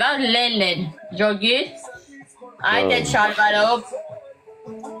շրվարից է և լեն, ժոգիր, այդ այդ շարվարով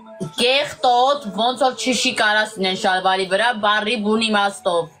կեղտոտ, ոնց որ չիշի կարասին են շարվարի վրա, բարի բուն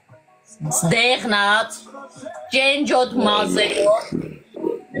իմաստով, զդեղնած, ճենջոտ մազերով,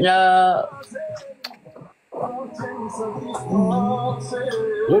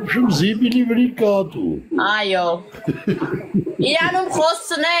 В общем, զիբիլի վրի կատու։ Այո։ Իրանում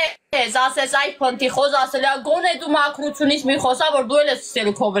խոսցնես, ասես այդ պնտի խոս ասելա, գոնե դու մակրությունից մի խոսա, որ դու էլ ես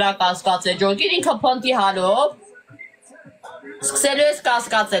սկսելու քո վրա կասկածել, ջոգիր ինքը պնտի հալով, սկսելու ես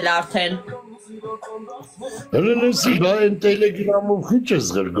կասկածել արդեն։ Հələ լսի, բա են տելեգրամով խիչ ես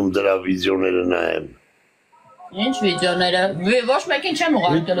գրգում դրա վիդյոները նայեմ։ Ինչ վիդյոները, ոչ մեկին չեմ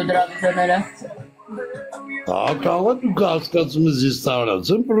ուղարկելու դրա վիդյոները։ Ակաղա դու կասկացում ես ես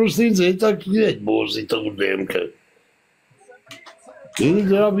տարացեմ, պրոստ ինձ հետաքրիր այդ բոզի տղու դեմքը։ Ինձ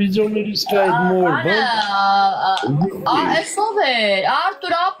դրա վիդյոներից կա այդ մոր, Այսով է,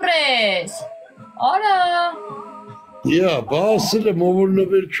 Արտուր ապրես, արա։ Յա, բա ասել եմ, ով որ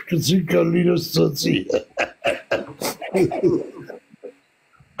նվեր չկծի կա լիրս ծծի։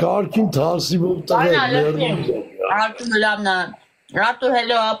 Կարգին թասիվով տղեր ներնում։ Արտուր լավնա, Արտուր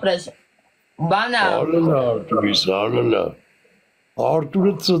հելո ապրես։ Բանա։ Արելա Արտուրիս, արելա։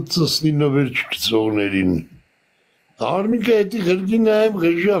 Արտուրը ծծսնի նվեր չկծողներին։ Արմիկը հետի խրգի նայեմ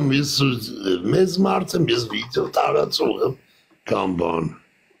խժամ, մեզ մարդ եմ, ես վիդյո տարածող եմ, կամ բան։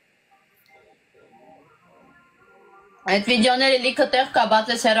 Այդ վիդյոները լիքը տեղ կա,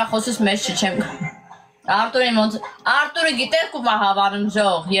 բացես հեռախոսից մեզ չչեմ։ Արտուրը գիտեր կում է հավանում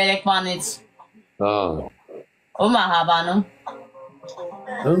ժող երեկվանից։ Ում է հավանում։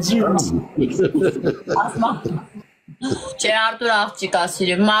 Ասմա։ Չէ Արտուր աղջիկ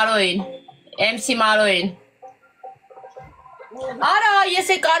ասիրի, Մարոյին, MC Մարոյին։ Արա,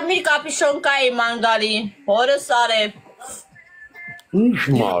 ես է կարմիր կապիշոնկայի մանգալի, հորս արև։ Ինչ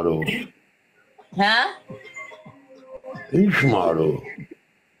մարո։ Հա? Ինչ մարո։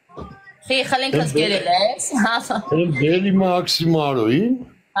 Խի խլինքս գերել ես։ Բելի մաքսի մարոյին։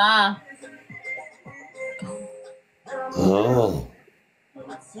 Հա։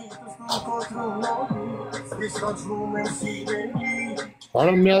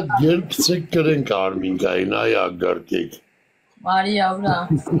 Արա մի հատ գերպցեք կրենք Արմինկային, այ ագարկեք։ Մարիա վրա։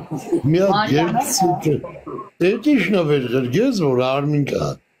 Մի հատ գերպցեք։ Էդ ինչ նվեր գրգեզ, որ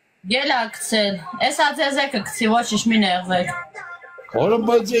Արմինկա։ Գելա կցել, ես ածեզեկը կցի, ոչ ինչ մի նեղվեք։ Արա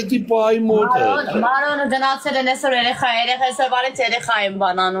բայց էդի պայի մոտ է։ Մարոնը գնացել են այսօր երեխա վարից երեխա եմ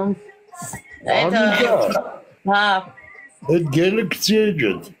բանանում։ Արմինկա։ Հա։ Էդ գելը կցի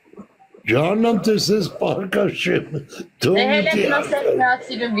էջդ։ Ջանամ տեսես պարկաշ չեմ։ Դե հելեմ նասել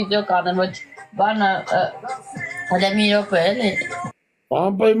նացիրում վիդեո կանեմ, ոչ բանը հələ մի րոպե էլի։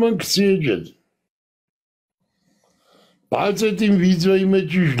 Անպայման կցի էջդ։ Բայց այդ իմ վիդեոյի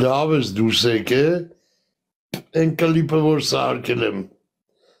մեջ ինչ լավ ես դուրս եկե, են կլիպը որ սարկել եմ,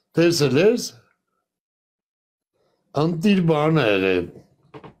 տեսել ես, անտիր բան է եղել,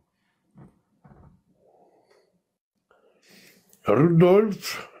 Ռուդոլֆ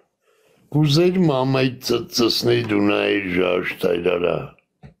կուզեր մամայի ծծսնեի դունայի ժաշտայրարա։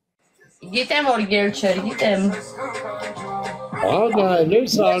 Գիտեմ, որ գեր չեր, գիտեմ։ Ագայլ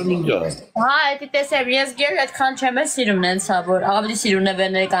ես արմինգա։ Հա, էդի տեսեմ, ես գեր հետքան չեմ է սիրում նենցա, որ ավելի սիրուն է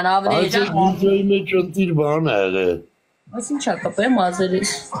վերներեկան, ավելի Այս է գիզոյի մեջ ընտիր բան է եղե։ Այս ինչ ակապ է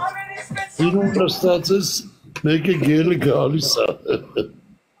մազերիս։ Սիրուն նստած ես, մեկը գելը գալիս է։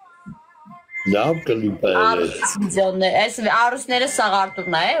 Լավ կլիպ է եղե։ Այս արուսները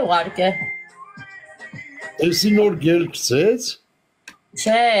սաղարտուրն է, ուղարկ է։ Էսի նոր գել կծեց։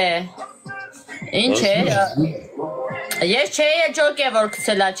 Չէ, ինչ է, ես չէի է ճոք է որ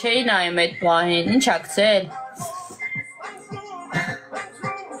կծելա, չէի նայում էդ պահին, ինչ ա կծել։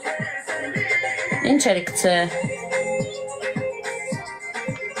 Ինչ էր կծել։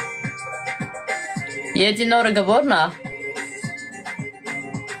 Եդինորը գվորն է։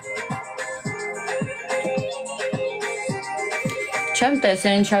 Չեմ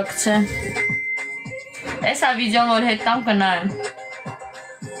տեսել ինչ ա կծել։ Էս ա վիդեոն որ հետտամ կնայեմ։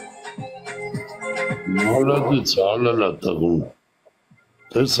 Մալադից ալալա տղում։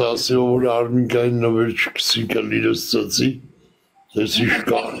 Տես ասի որ արմինկային նվեր չկսի կլիրս ծծի, տես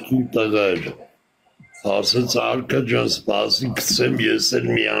իշկարքի տղա էր։ Ասեց արկա ջան սպասի կծեմ ես էլ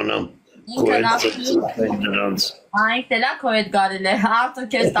միանամ, քո հետ ծծում նրանց։ Այնք տելա քո հետ գարել է, արդու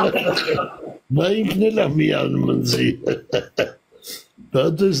կեզ տապ։ Բա ինքն էլ է միանում ընձի։ Դա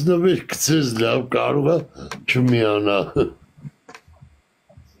տես նվեր կծես լավ կարող է չմիանա։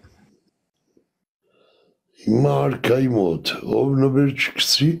 Հիմա արկայի մոտ, ով նվեր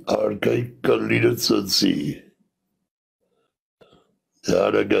չկսի, արկայի կլիրը ծծի։ Դե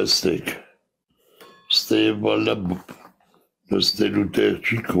արագաստեք, ստեև բալա նստելու տեղ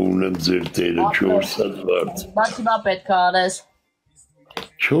չի կունեմ ձեր տերը, 4 հատ վարդ։ Բացի բա պետք է արես։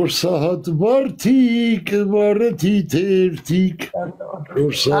 4 հատ վարդիկ, վարդի թերթիկ,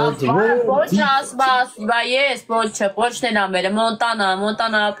 4 հատ վարդիկ։ Պոչ ասմաս, բա ես, պոչը, պոչն էլ ամերը,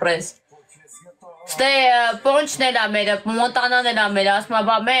 մոնտանա ապրես։ Ստե պոնչն էլ ամերը, մոնտանան էլ ամերը, ասմա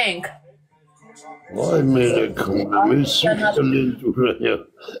բա մենք։ Այ մերը կունեմ, ես ինչ կլենտուր է,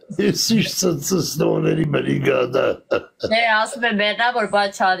 ես ինչ ծծսնողների բրիգադա։ Դե ասում է մերնա, որ բան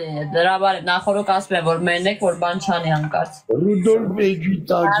չանի, դրա բար նախորոք ասում է, որ մերնեք, որ բան չանի անկարծ։ Ռուդոլֆ էջի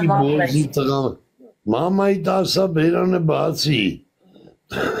տակի բոզի տղամ, մամայի տասա բերանը բացի,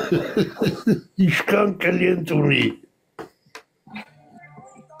 իշկան կլենտ ունի։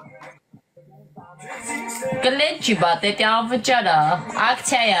 Կլենտ չի բա, տետի անվճարա,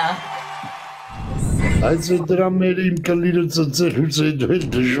 ակցիայա։ Այս է դրա մերը իմ կլիրը ծծելուց հետո էլ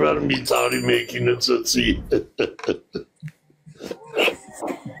դժվար մի տարի մեկինը ծծի։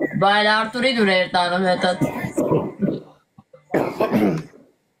 Բա էլ Արտուրի դուր էր տանում հետըտ։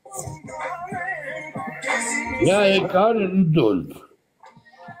 Նա եկար Ռուդոլֆ,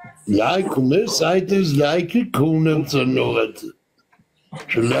 լայքում ես, այդ ես լայքի կունեմ ծնողդ,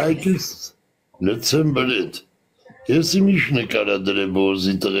 չլայքես լծեմ բրետ, ես իմ ինչ նկարադրե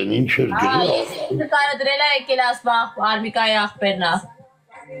բոզի տղեն, ինչ էր գրել։ Ես նկարադրել է եկել ասմա Արմիկայի աղբերնա։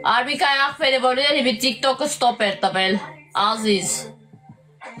 Արմիկայի աղբերը որ էր հիմի տիկտոկը ստոպ էր տվել, ազիզ։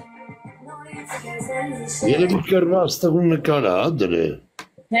 Երևի կրված տղու նկարա դրե։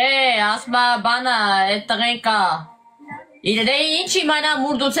 Հե, ասմա բանա, այդ տղեն կա։ Իրեի ինչ իմանա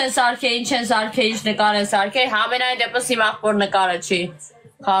մուրդուց են սարքե, ինչ են սարքե, ինչ նկար են սարքե, համենայն դեպս իմ աղբոր նկարը չի։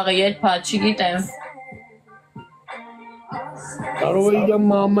 Խաղը երբա, չգիտեմ։ Կարող է իրա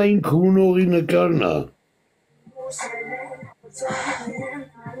մամային քունողի նկարն է։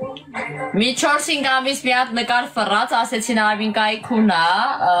 Մի 4-5 ամիս մի հատ նկար ֆռած, ասեցին Արմինկայի քունա,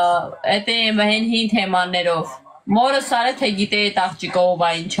 էդ է հեն հին թեմաներով։ Մորը սարը թե գիտե էդ աղջիկը ով է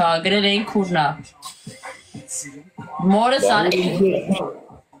ինչա, գրել էին քունա։ Մորը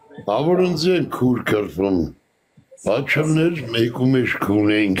սարը։Ավոր ընձ են քուր կրվում, բաչրներ մեկու մեջ քուն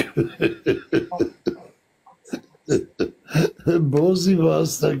ենք։ Բոզի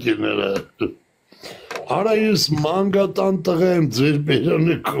վաստակ է նրա։ Արա ես մանգատան տղա եմ ձեր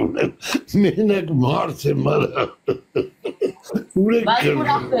բերանը կունեմ, մենակ մարդ եմ արա։ Բայց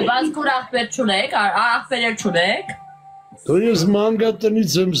կուր աղբեր չունեք, աղբերեր չունեք։ Դո ես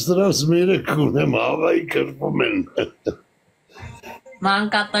մանգատնից եմ ստրաս մերը կունեմ, հավայի կրվում են։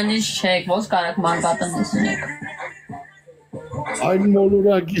 Մանկատնից չեք, ոնց կարեք մանկատնից ունեք։ Այլ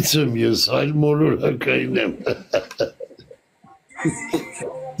մոլորակից եմ ես, այլ մոլորակային եմ։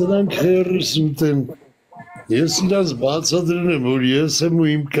 Դրանք հերս ուտեն։ Ես իրաց բացադրել եմ, որ ես եմ ու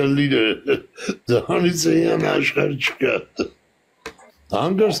իմ կլիրը, դրանից էյան աշխար չկա։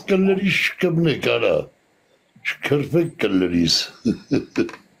 Հանգարս կլրիս չկբնեք արա, չքրվեք կլրիս։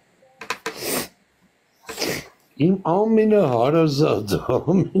 Իմ ամենահարազատ,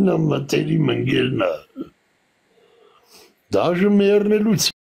 ամենամտերիմ ընկերն է։ Դաժե մեռնելուց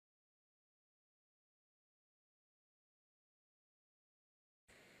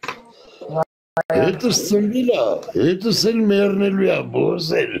հետս ծնվել է, հետս էլ մեռնելու է,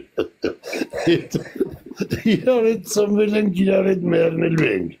 բոզել։ Իրար հետ ծնվել ենք, իրար հետ մեռնելու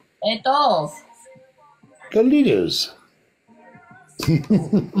ենք։ Էդ ով։ Կլիրես։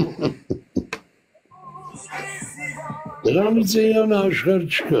 Դրանից էյան աշխար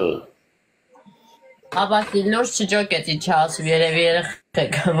չկա։ Աբակի լուրջ չջոկեց ինչ ասում, երևի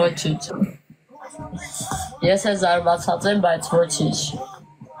երեխեք, ոչինչ։ Ես է զարմացած եմ, բայց ոչինչ։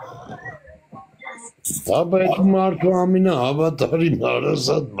 Բայց մարդու ամենը հավատարիմ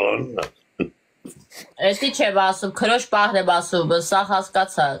հարազատ բանն է։ Էստի չեմ ասում, քրոջ պահն եմ ասում, սա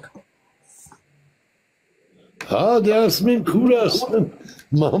հասկացակ։ Հա, դե ասում են քուր ասում եմ,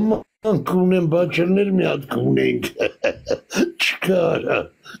 մաման կունեմ, բաչրներ մի հատ կունենք, չկա արա։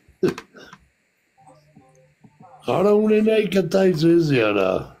 Արա ունենայի կտայի ձեզ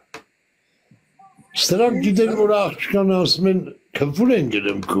յարա։ Սրանք գիտեն, որ աղջկան ասում են, քվուր են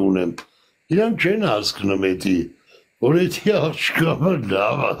գրեմ կունեմ, իրանք չեն հասկնում էտի, որ էտի աղջկանը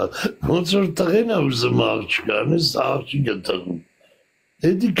լավ է, ոնց որ տղեն է ուզում աղջկան, ես աղջիկը տղում։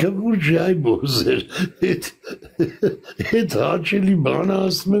 Էդի քվուր չի այ բոզեր, էդ հաչելի բանը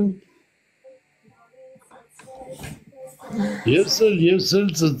ասում են, ես էլ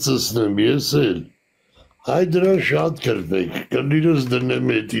ծծսնեմ, ես էլ, այ դրան շատ կրվեք, կլիրս դնեմ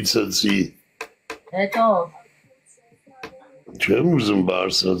էդի ծծի։ Հետո։ Չեմ ուզում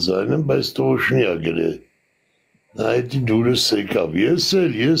բարսածայնեմ, բայց տոշնի ա գրե։ Այդի դուրս եկավ, ես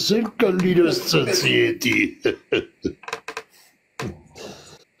էլ կլիրս ծծի էդի։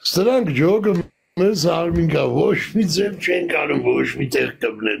 Սրանք ջոգը մեզ արմինկա, ոչ մի ձև չեն կարում, ոչ մի տեղ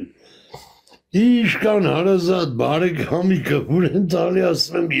կբնեն։ Իշկան հարազատ, բարեկամի կվուր են տալի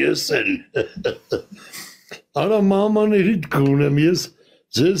ասում եմ ես էլ։ Արա մամաներիդ կունեմ, ես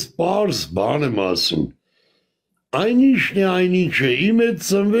ձեզ պարս բան եմ ասում։ Այնիշն է, այնինչ է, իմ հետ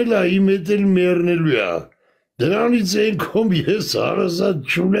ծնվել է, իմ հետ էլ մեռնելու է։ Դրանից ենքում ես հարազատ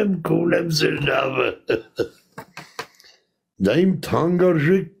չունեմ, կունեմ ձեր լավը։ Դա իմ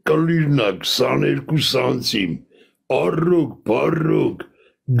թանգարժեք կլիրն է 22 սանցիմ, առոք, բարոք,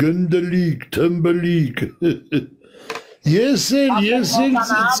 գնդլիկ, թմբլիկ։ Ես էլ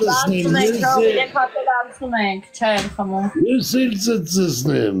ծծսնեմ, ես էլ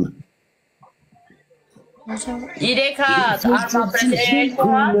ծծսնեմ։ Իրեք հատ, արմապրես երկու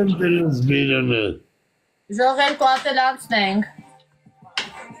հատ, ժող երկու հատ էլ անցնենք։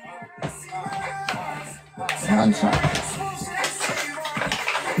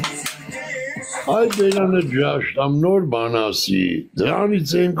 Այ բերանը ջաշտամ նոր բան ասի,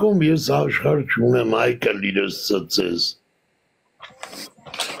 դրանից ենքում ես աշխար չունեմ, այ կլիրս ծծես։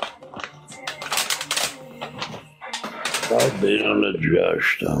 Այ բերանը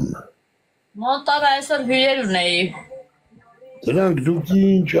ջաշտամ։ Մոնտար այսօր հյուրեր ունեի։ Դրանք դուք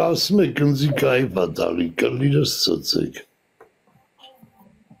ինչ ասում եք ընձի կայվ ատալի, կլիրս ծծեք։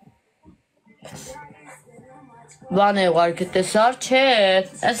 Բան է ուղարկի տեսար, չէ,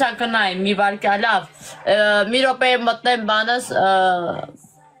 էսա կնայ, մի վարկյա լավ, մի ռոպեի մտնեմ բանս,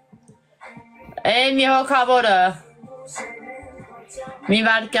 էն մի հոգավորը, մի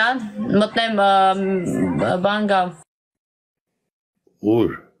վարկյան, մտնեմ բան գամ։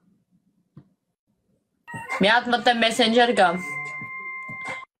 Ուր։ Մի հատ մտնեմ մեսենջեր գամ։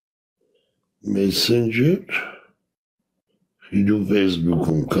 Մեսենջեր, խիդու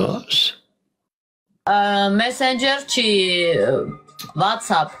վեզբուքում կաս։ Մեսենջեր չի,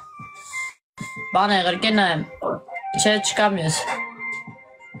 վացապ, բան է գրկեն եմ, չէ չկամ ես։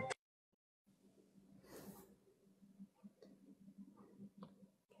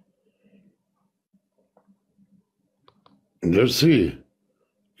 Լրսի,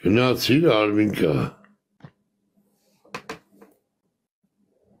 գնացիր արմինկա։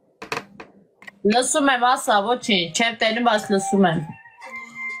 Լսում եմ ասա, ոչի, չեմ տենում, բայց լսում եմ։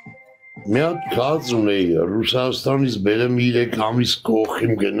 Մի հատ կած ունեի, Ռուսաստանից բերեմ 3 ամիս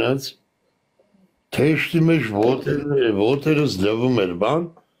կողքիմ գնաց, թեշտի մեջ ոտերս լվում էր բան,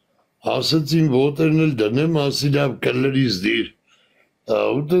 ասեցին ոտերն էլ դնեմ, ասի լավ կլրից դիր,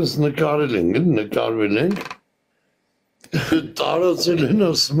 ուտենց նկարել ենք, տարացել են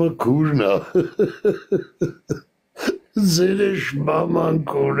ասմա կուրնա, ձերեշ մաման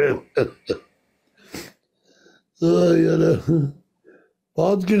կորեմ, այարա,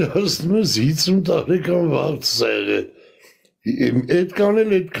 պատկերացնում ես 50 տարեկան վաղ սեղը, էդ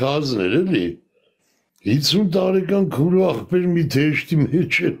կանել էդ կազներ էլի, 50 տարեկան քուրու աղբեր մի թեշտի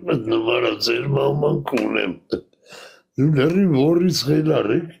մեջ էր մտնվարա ձեր մաման կունեմ, Լրի որից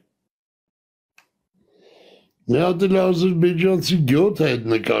խելարեք։ Նյատ էլ ազերբեջանցի գյոթ այդ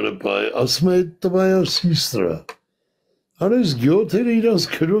նկարը պայ, ասում է այդ տվայա սիստրա։ Արես գյոթերը իրաս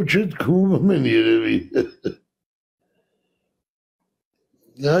քրոջ հետ քումում են երևի։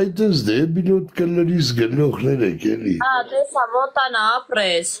 Այդ ես դեբիլոտ կլրիս գլոխներ եք էլի։ Տեսա, ոտանա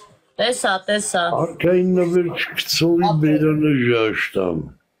ապրես, տեսա։ Արկային նվեր չկցովի բերանը ժաշտամ։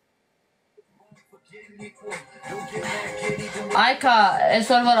 Այքա,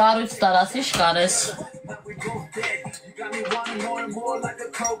 այսօր որ առույց տարաս իշ կարես։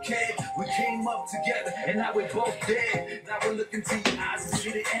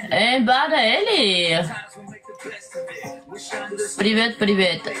 Են բարը էլի։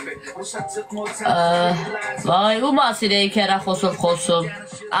 Привет։ Վայ, ու մասիր էիք հեռախոսով խոսում,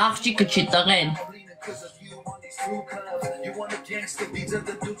 աղջիկը չի տղեն։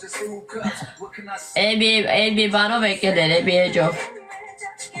 Էբի բանով եկել էր, էբի էջով։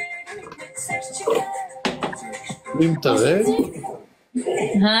 Իմ տղեն։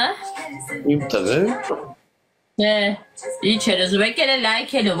 Հա? Իմ տղեն։ Ինչ էր ուզում եկել է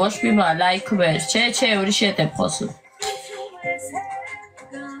լայքելու, ոչ մի բան, լայքում էր, չէ, ուրիշ հետ եմ խոսում։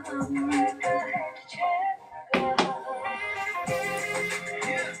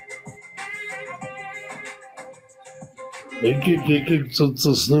 Եկեք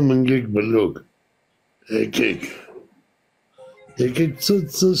ծծսնեմ ընգեք բլոգ, եկեք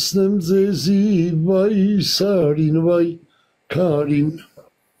ծծսնեմ ձեզի, վայ սարին, վայ կարին։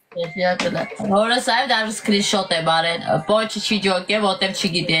 Հորս այվ դար սկրիշոտ է բարեն, պոչը չի ջոք է, ոտև չի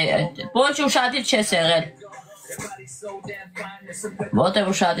գիտե, պոչը ուշադիր չես եղել։ Ոտև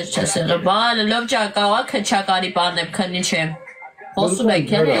ուշադիր չես եղել, բանը լոբ ճակավա քնչակարի պարնեմ քննի չեմ։ Խոսում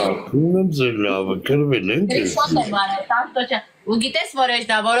եք էլ է։ Ունեմ ձեր լավը, կրվել ենք ես։ Սկրիշոտ է բարեն, տանտոչ է, ու գիտես որ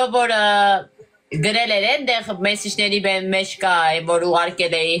էջնա, որով որ գրել էր են դեղ մեսիջների մեջ կա, որ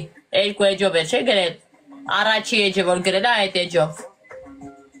ուղարկել էի, երկու էջով է չէ գրել, առաջի էջը որ գրել է այդ էջով։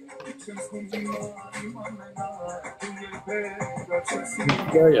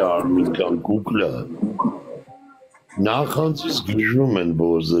 Գայ արմիկան կուկլա, նախանցից գժնում են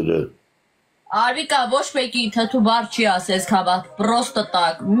բոզերը։ Արվիկա ոչ մեկի թթու բար չի ասես կավատ, պրոստը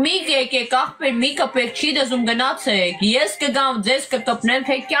տակ, միգ եկեք աղպեր, մի կպեք չի դզում գնացեք, ես կգամ, ձեզ կկպնեմ,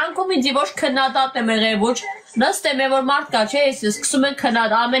 թե կյանքում ինձի ոչ քննադատ եմ եղել, ոչ նստեմ է, որ մարդ կա, չէ, ես սկսում են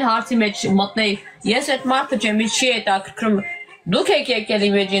քննադ, ամեն հարցի մեջ մտնեի, ես այդ մարդը չեմ, ինչ չի էտ ակրկրում, դուք եք եկել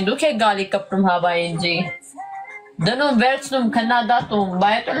իմ էջին, դուք եք գալի կպնում հավա ինձի, դնում, վերցնում, քննադատում, բա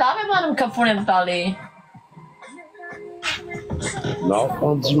հետո լավ եմ անում կպուն եմ տալի։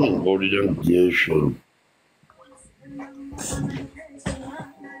 Նախանցում են, որ իրենք եշ են։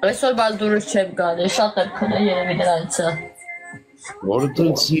 Այսօր բաց դուրս չեմ գալի, շատ եմ քնել երևի դրանցը։ Որը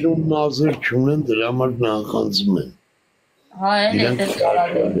տենց սիրուն նազեր չունեն, դրա համար նախանցում են։ Հա, են էտես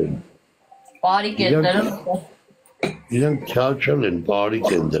կարալի։ Պարիկ են դնում։ Իրենք քյաչալ են, պարիկ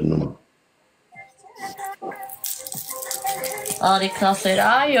են դնում։ Արիք ասեր,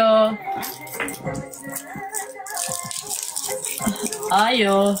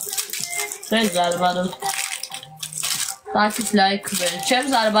 Այո, չես զարմանում, տակից լայք վեր, չեմ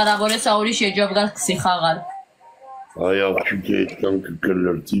զարմանավոր ես ուրիշ եջով գալ կսի խաղալ։ Այ աղջիկ է այդքան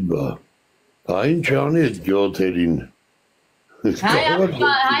կկլրտի բա, այն չանի էդ գյոթերին։ Հայ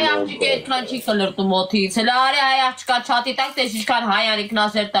աղջիկ է այդքան չի կլրտում օթից, հելա արի հայ աղջիկա չատի տակ տես ինչքան հայ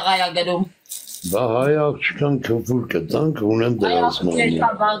անիքնասեր տղայա գրում։ Բա հայ աղջիկան քվուր կտանք ունեն դրանց մոմի։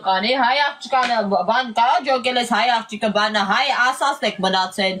 Հայ աղջիկան բան կարա ջոգել ես հայ աղջիկը բանը, հայ ասասն եք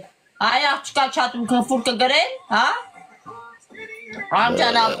մնացել, հայ աղջիկա չատում քվուր կգրեն, հա?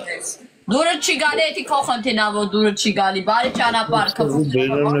 Անճանապրես, դուրը չի գալի էտի քո խնդինա, որ դուրը չի գալի, բարի ճանապար քվուր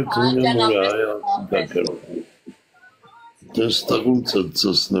կգրեն, դստաղում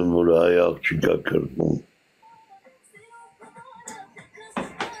ծծսնեմ, որ հայ աղջիկա կրվում։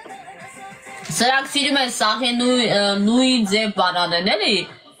 Սրանք սիրում են սաղի նույն ձև բանանեն էլի,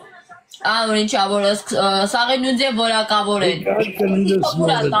 որ ինչա, որ սաղի նույն ձև որակավոր են։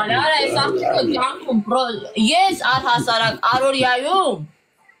 Արա այս աղջիկը կյանքում, ես առհասարակ առորյայում,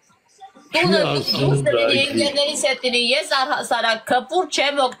 ընկերներիս հետ լինի, ես առհասարակ քպուր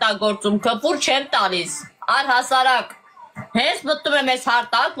չեմ օգտագործում, քպուր չեմ տալիս, առհասարակ, հենց մտնում եմ ես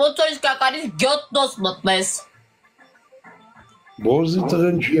հարտակ, ոնց որ իսկականից գյոտնոս մտնես։ Բոզի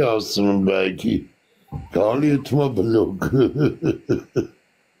տղեն չի ասծնում բայքի, գալի էթմա բլոգ։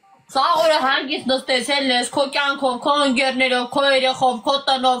 Սաղ օրը հանգից նստես հելնես, քո կյանքով, քո ընգերներով, քո երեխով, քո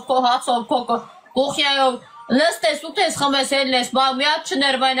տնով, քո հացով, քո կուխյայով, նստես ուտես խմես հելնես, միատ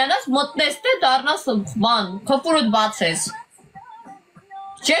չներվայնանաս, մտնես թե դարնաս բան, քպուրդ բացես։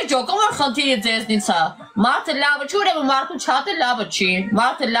 Չէ, ջոկում որ խնդիրը ձեզնից է։ Մարդը լավը չի, ուրեմն մարդու չաթը լավը չի։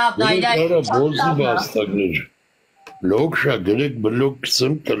 Մարդը լավն է, իր բոզի վաստակներ։ Լոքշա գրեք բլոկ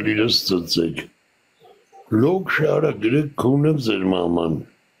կսեմ կլիրս ծծեք։ Լոքշա արա գրեք քունեմ ձեր մաման։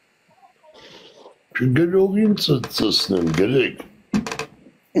 Չգրողին ծծնեմ գրեք։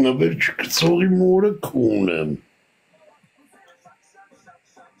 Նվեր չկծողի մորը քունեմ։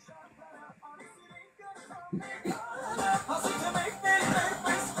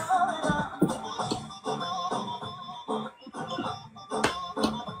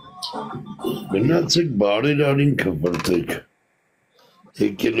 Մնացեք բարերարին կվրտեք,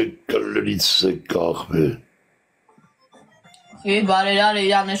 եկել է կլրից սեք կախվե։ Եվ բարերարը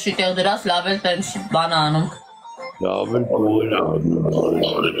իրանեշի տեղ դրած լավ էլ տենց բան անում։ Լավ էլ կողեր անում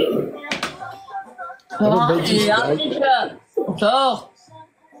բարերարը։ Իրանեշը, թող,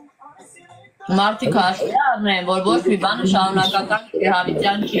 մարդիկ հաշվի առնեն, որ ոչ մի բանը շարունակական չի,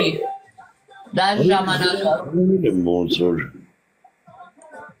 հավիտյան չի, դա ժամանակը։ Ոնց որ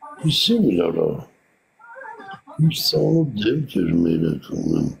Հիսին լարա, ինչ սանու դեմք էր մերեկ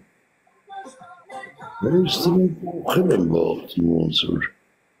ունեմ։ Այս տրին կողել եմ բաղթի ոնց որ։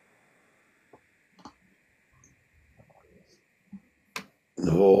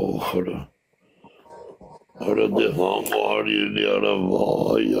 Հոհ, արա դե համար ելի արա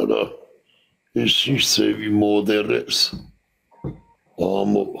վայ, արա, ես ինչ ծևի մոդեր ես,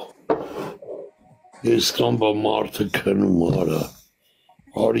 ամո, ես կամ բա մարդը կնում արա,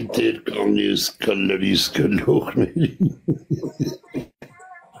 Արի տեր կան ես կլրիս կլողներին։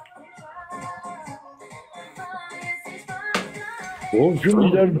 Ողջում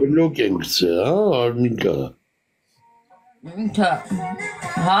իրար բլոկ ենք ծե, հա, արմիկա։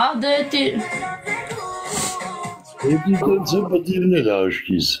 Հա, դետի։ Հետի տենց է պտիրներ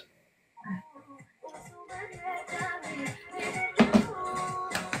աշկիս։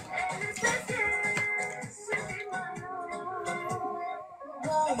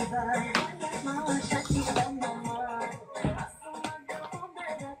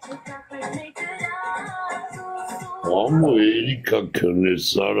 Ամո երիկա կրներ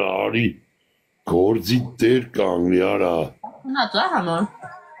սարա արի գործի տեր կանգնի արա։ Հնածա համար։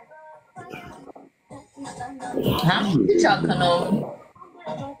 Համ չա կնով։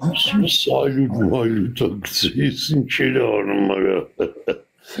 Ինչ սայլուտ մայլուտ ակցիս ինչ էր անում արա։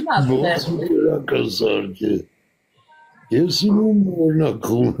 Ոնց երակա սարկ է։ Ես ինում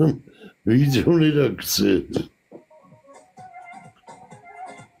որնակում եմ վիդեոներ ակցել։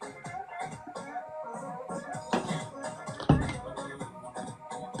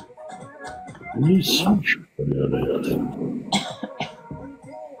 Ես ինչ պրյարել։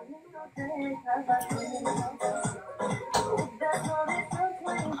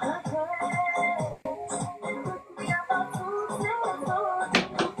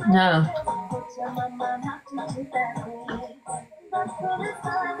 Հա։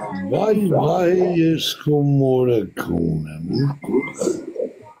 Վայ, վայ, ես քո մորը կունեմ։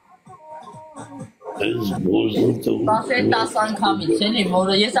 Ես բոզուտը։ Բասեր 10 անգամից, էլի,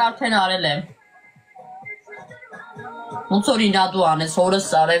 մորը ես արդեն արել եմ։ Ոնց որ ինա դու անես, հորս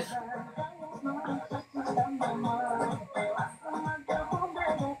արև։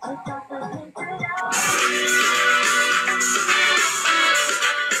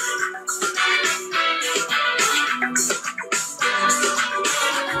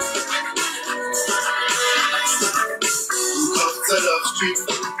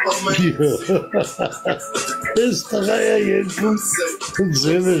 Ես տղայա երկում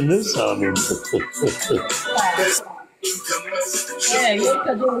ձևերն ես անում։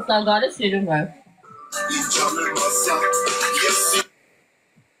 Երկը դու ուսագարը սիրում է։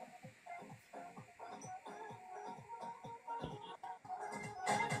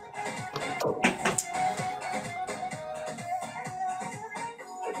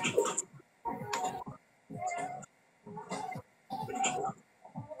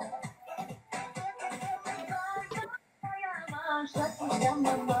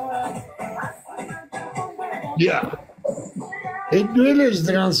 Yeah. Et dու էլ ես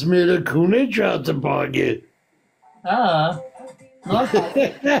դրանց մերը կուն է ճատը պագ է։ Հա,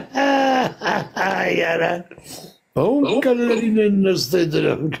 Այարա, ոնք կլերին են նստե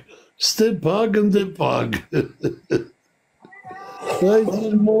դրանք, ստե պագ ընդե պագ։ Այդ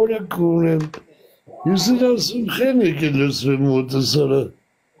իր մորը կուն եմ, ես իր ասում խեն եք է լսվեմ մոտս արա,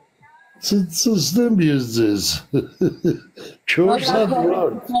 ծստեմ ես ձեզ, 4 հատ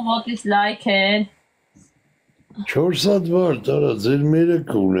վարդ։ մոտից լայք են։ 4 հատ վարդ, արա, ձեր մերը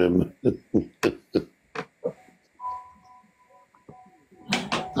կուն եմ։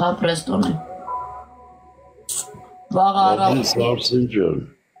 Ապրեստոն է։ Վաղ առավ։ Ադես Արսեն ջան։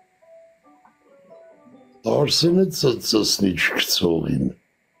 Արսենը ծծսնի չկցողին։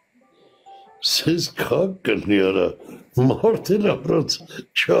 Սեզ կակ կլնի արա, մարդ էլ ապրած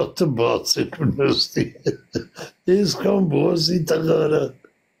չատը բացել ու նստի։ Ես կան բոզի տղարա։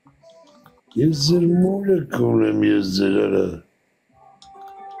 Ես ձեր մորը կունեմ ես ձեր արա։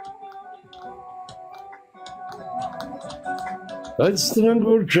 Բայց նրանք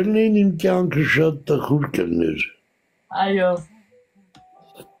որ չլնեին իմ կյանքը շատ տխուր կլներ։ Այո։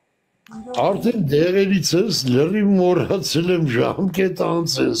 Արդեն դեղերից ես լրի մորացել եմ ժամկետ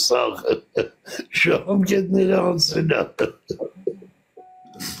անցեն սաղը, ժամկետները անցեն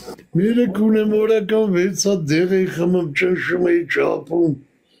Մերը կունեմ օրական վեցատ դեղ էի խմում ճնշում էի ճապում,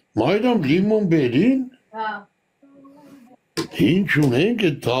 մայրամ լիմոն բերին, ինչ ունենք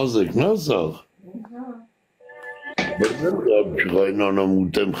էտ թազեք նա սաղ, բրդեմ դապ չղայնանամ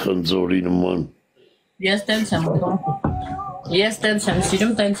ուտեմ խնձորի նման Ես տենց եմ ուտում Ես տենց եմ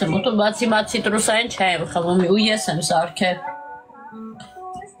սիրում, տենց եմ ուտում, բացի մատ սիտրուսային չայ եմ խվում ու ես եմ սարքել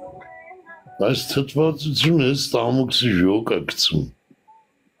Այս թթվածություն ես տամուքսի ժոկ է կծում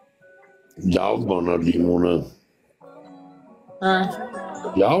Լավ բանա լիմոնը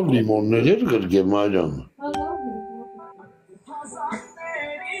Լավ լիմոններ էր գրգեմ այրան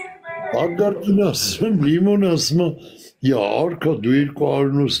Արգարկին ասում եմ, լիմոն ասում եմ, արկա դու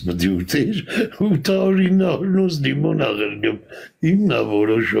 200-նոս մդի ուտեր, 800-900-նոս լիմոն աղրգեմ, իմն է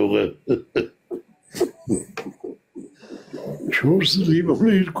որոշողը։ 4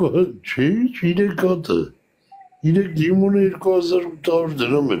 լիմոնը 200, չէ, 3 հատը, 3 լիմոնը 2800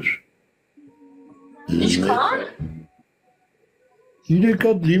 դրամ էր։ Ինչքան? 3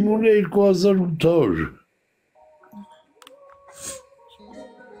 հատ լիմոնը 2800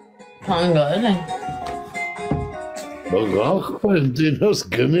 Հանգարել են Աղախպա են դենաս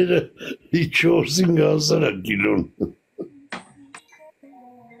գները 4-5 կիլոն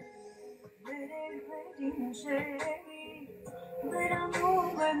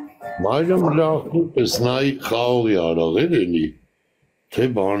Մայրամ լախնի պես նայի խաղողի արաղեր էնի թե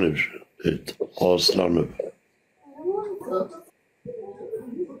բան էր էտ ասլանը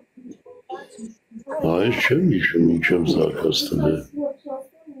Այս չեմ իշում ինչ եմ զարկաստել է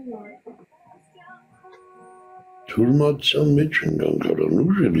Թուրմատության մեջ ընկան կարան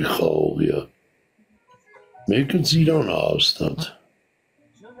ուժելի խաղողիա Մեկը ծիրան աստատ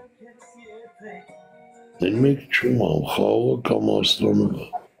Են մեկ չում ամ խաղողը կամ աստրանովը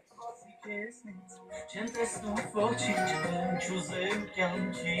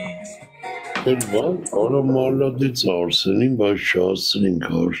Էր բան արամալադեց արսենին, բայց չասցնին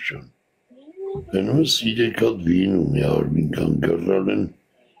կարճ ճան Էնում ես 3 հատ վին ունի արմինքան գրրալ են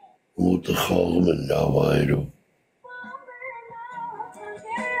մոտը խաղում են լավ այրով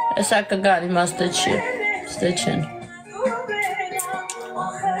Հեսա կգար իմաստը չի, ստե չեն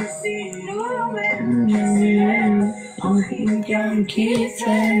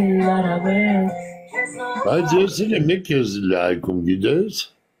Բայց ես էլ եմ եկ ես լայքում գիդես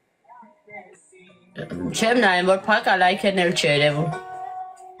Չեմ նայեմ, որ պակա լայքերներ չի երևում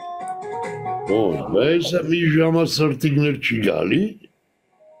Բայց մի ժամա սրտիկներ չի գալի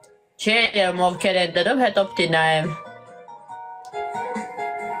Չի երևում ովքեր են դրում, հետո պտի նայեմ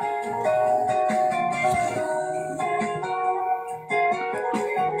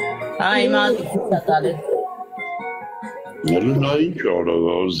Այ իմաստը տալի Նելը նա ինչ արավ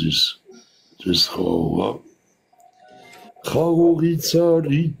ազիս Ես խաղողա Խաղողի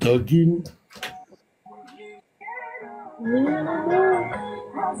ծարի տագին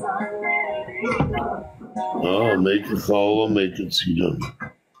Մեկը խաղողա, մեկը ծիրան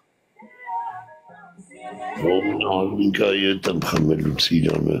Ողին արմինկա ետ եմ խմելու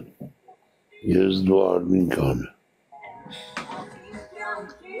ծիրանը Ես դու արմինկան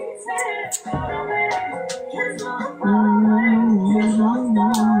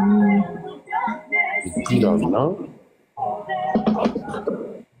Տիրաննա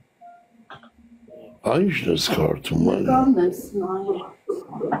Այնիշն ես կարդում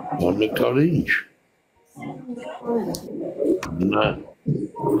Անեկարը ինչ Նա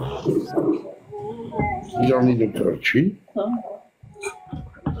Իրանի նկար չի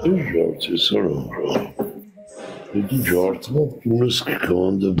Ինչ ժարդ ես արամրա Հետի ջարդմով տունս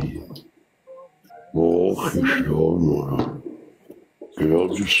կկանդվի Ող իշլավ նորա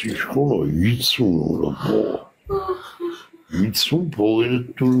Գրադուսի շքոնա 50 նորա 50 փողերը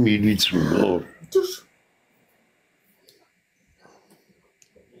տուր միլիցուն նոր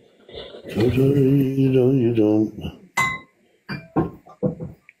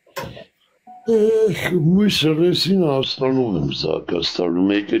Մույսը ռեսին աստանում եմ զակաստարում,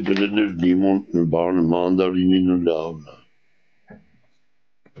 եկե գրել էր լիմոն բանը մանդարինին ու լավն է։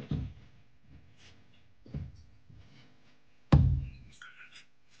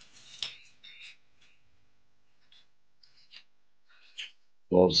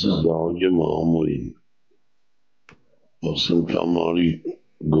 Բասը զանգ եմ ամոյին, ասեմ կամարի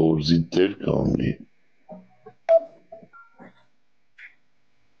գործի տեր կամնի,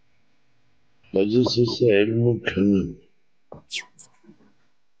 բայց ես հեսա էլմ ու կնեմ։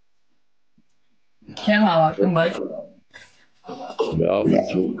 Չեմ հավատում, բայց Լավ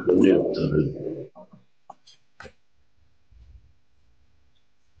թող կնի եմ տրել։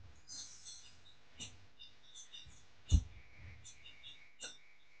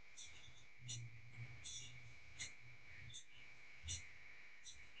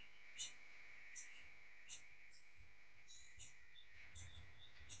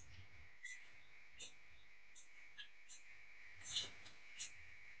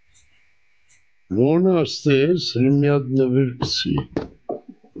 Նոնը աստես, հրմյատ նվեր կսի,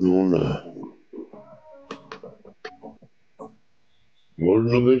 նոնը, որ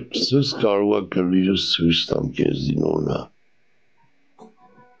նվեր կսես կարուա կրիրս ծույս տամ կեզի նոնը։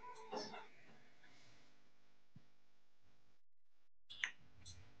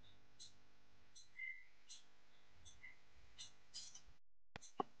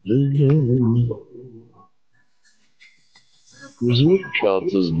 Ուզում եք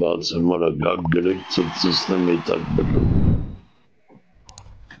չատս բացեմ, արա գակ գրեք ծծսնեմ էտակ բլում։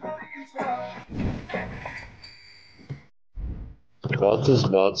 Չատս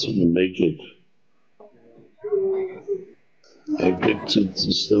բացում եկեք, եկեք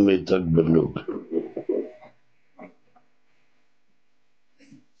ծծսնեմ էտակ բլոք։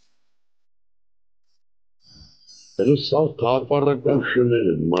 Դերը սաղ կապարական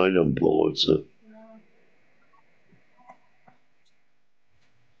շներ են մայլան բողոցը։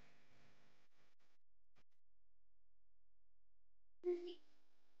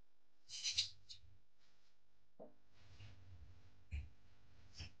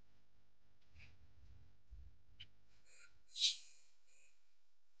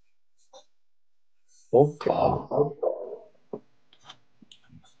 Հոպա։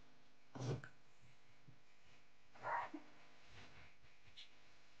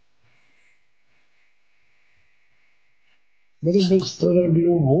 Մերը մեծ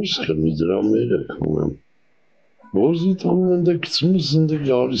տարագիրում հոս կրմի դրա մերը կոնեմ։ Ոզի տանն ընդե կծմուս ընդե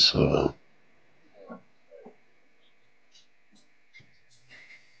գալիս արա։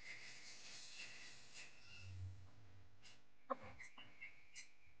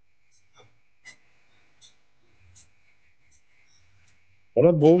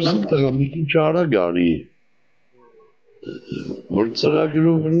 Արա բովզի տղա մի քիչ արա գարի, որ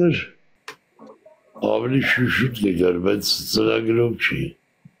ծրագրով ուներ ավելի շուշուտ կգար, բայց ծրագրով չի։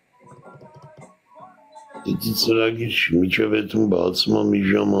 Դիտի ծրագիր չի, միջև էտում բացումա մի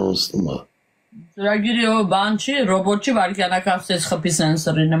ժամ անցնում է։ ծրագիրի բան չի, ռոբոտ չի վարկյանակացես խփի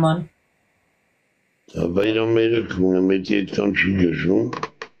սենսորի նման։ Բայրամերը կունեմ, էտի էտքան չի գժում։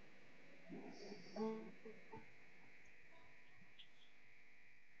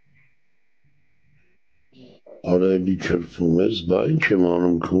 Արա էլի կրպում ես, բա ինչ եմ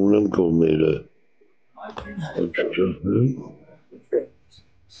անում կունեմ կողմերը։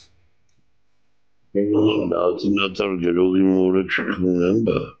 Լատինատար գրողի մորը չկունեմ,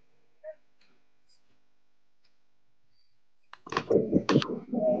 բա։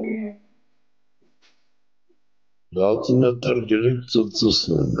 Լատինատար գրեք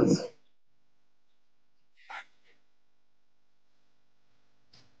ծծսնեմ։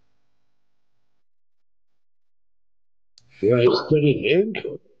 Դա էստերի ենք։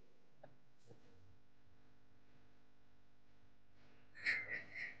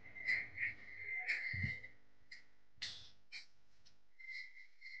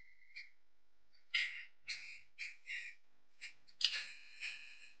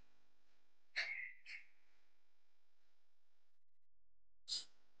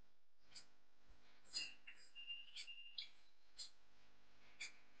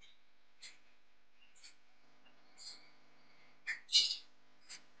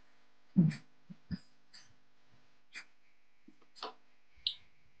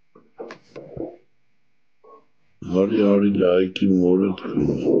 Արի լայքի մորդ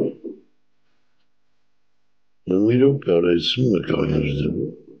կունեմ։ Նմիրով կարայսում է կայրդեմ։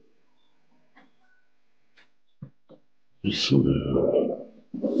 Իսում է։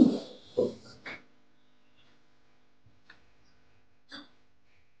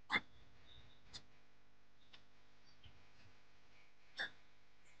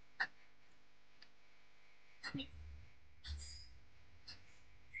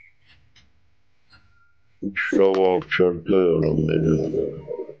 Շավակ չարկայար ամենը։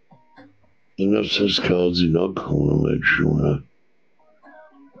 Ինաս ես կազինակ հունում եք շունը։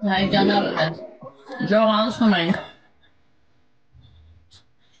 Հայ ճանապ է, ժողանցում ենք։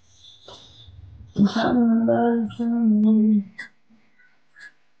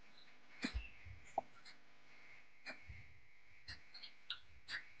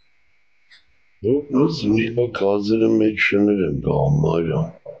 Ես միտա կազերը մեջ շներ եմ գաղամ մարյա։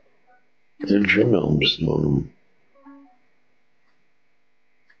 Էլ չեմ ամսնանում։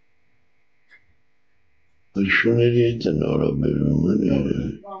 Շուների հետ են արաբերում են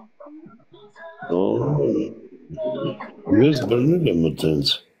Ես բրնել եմ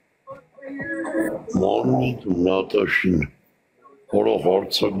ըտենց Մանմիտ ու Նատաշին Հորա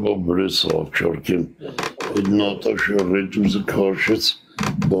հարցակվա բրես ավճարքեն Այդ Նատաշը ռետուզը կաշեց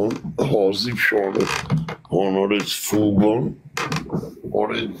բան հազիվ շանը հանարեց ֆուգան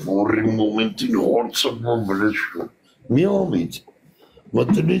Արեդ որի մոմենտին հարցակվա բրես շան Մի ամիտ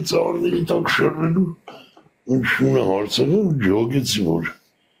մտնից արների տակ շարնելու Շունը հարցակվա ու ջոգեցի որ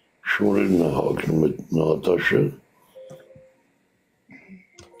շորերն է հակնում այդ Նատաշը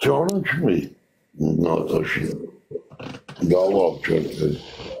Ճանաչում էի Նատաշին Գավ ավճարքել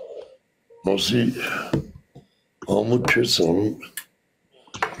Ասի ամուտ չես անում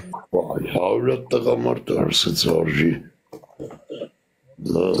Վայ, հավրատ տղամարդ արսեց արժի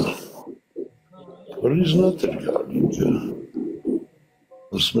Ռիզնատ էր գալինքը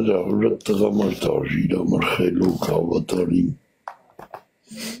Ասմեր հավրատ տղամարդ արժի իր ամար խելոք հավատարին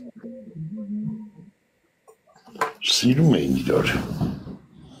Սիրում էին իրար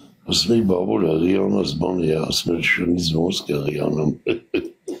Ասմեր բավոր հղիանաս բան է ասմեր շնից ոնց կղիանամ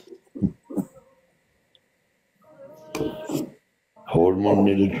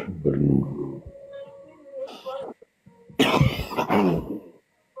Հորմանները չու բրնում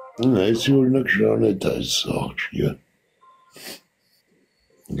Այսի օրինակ շան է այս աղջիկը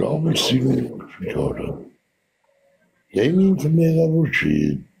Լավ էլ սիրում չկարա Եմ ինքը մեղավոր չի,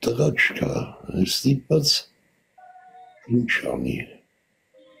 տղա չկա Ստիպած ինչ անի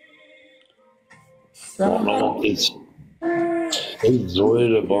Անամատեց Այդ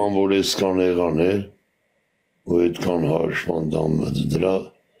զոհերը բան որ եսկան եղան է ու այդքան հաշման դամը դրա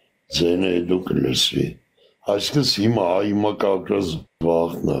ձենը հետո կլսվի Այսքս հիմա կակրած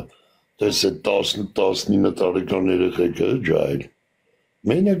վաղտնա տես է 10-19 տարեկան երեխեքը ջայլ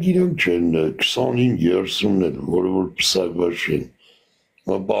Մենակ իրանք չեն 25-30-ն էլ որը որ պսակված չեն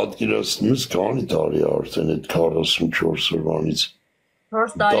պատկերացնում ես քանի տարի արդեն այդ 44 օրվանից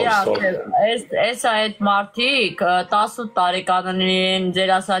 4 տարի արդեն այս այդ մարդիկ 18 տարեկանին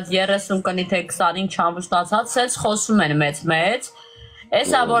ձեր ասած 30 կնի թե 25 չամուշտացած սենց խոսում են մեծ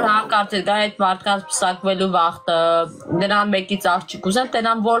Էսա որ հանկարծ գա այդ մարդկանց պսակվելու վաղտը նրան մեկից աղջիկ ուզեն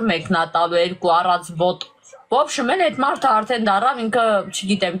տենան որ մեկնա տալու երկու առած ոտ Ոբշմ էլ այդ մարդը արդեն դարավ ինքը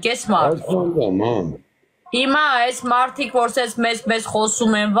չգիտեմ կես մարդ Հիմա այս մարդիկ որ սենց մեզ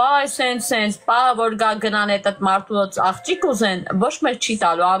խոսում են վայ սենց պահը որ գա գնան այդ մարդուց աղջիկ ուզեն ոչ մեկ չի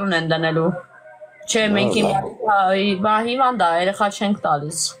տալու անուն են դնելու Չէ մենք հիվանդա երեխա չենք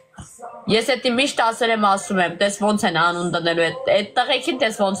տալիս Ես էդի միշտ ասել եմ ասում եմ տես ոնց են անուն դնելու այդ տղեկին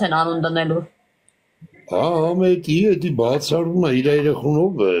տես ոնց են անուն դնելու Ամետի էդի բացարվում է իր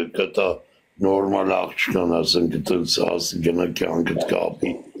երեխունով կտա նորմալ աղջկան ասեն կտենց ասի գնա կյանքդ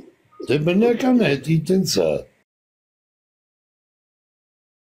կապի Դե բնական է էդի տենց է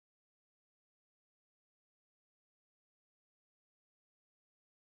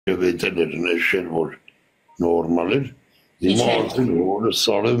Եվ էտել էր նեշեր որ նորմալ էր Հիմա արդեն որը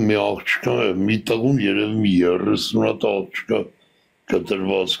սարև մի աղջկա մի տղուն երև մի 30-ատ աղջկա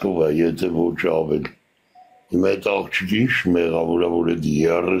կտրվածքով է եթե ոչ ավել Հիմա այդ աղջիկ ինչ մեղավորա որ էդ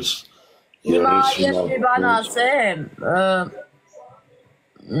 30 Հիմա ես մի բան ասեմ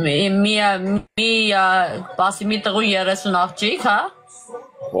Պասի մի տղուն 30 աղջիկ հա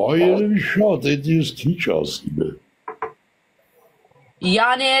Երևի շատ էդ ես քիչ ասիմ է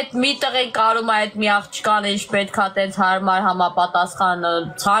Յանի այդ մի տղեն կարում է այդ մի աղջկան ինչ պետք է տենց հարմար համապատասխան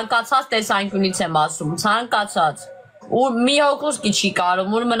ցանկացած տեսանկյունից եմ ասում ցանկացած ու մի հոգուս չի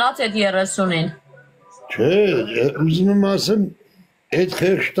կարում ու մնաց այդ 30-ին Չէ ուզում եմ ասեմ այդ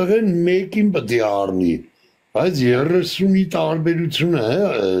խեղճ տղեն մեկին պետք է առնի բայց 30-ի տարբերությունը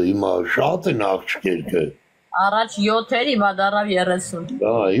հիմա շատ են աղջիկները Առաջ 7 էր հիմա դառավ 30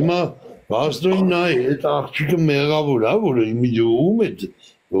 Դա հիմա Բաստոյն նայ, այդ աղջիկը մեղավոր է, որը ում է,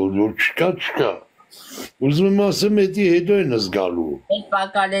 որ չկա Ուզում եմ ասեմ, էդի հետո են զգալու Այդ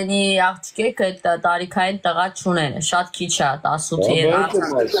բակալենի աղջիկեք այդ տարիքային տղա չունեն, շատ քիչ է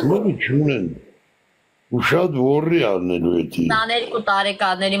 18 չունեն ու շատ որի անելու էդի 22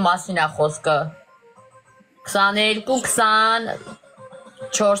 տարեկանների մասին է խոսքը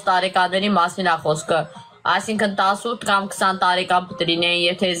 22-24 տարեկանների մասին է խոսքը, այսինքն 18 կամ 20 տարեկան պետք է լինեին,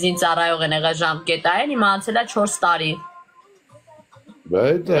 եթե զինծառայող են եղել ժամկետային, հիմա անցել է 4 տարի։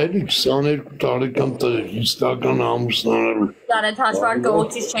 Բայց էլի 22 տարեկան իսկական ամուսնանալու։ Այդ հաշվարկը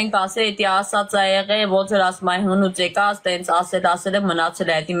օծից չենք ասել, եթե ասած է եղել, ոնց որ ասում այն հունուց եկած, տենց ասել է մնացել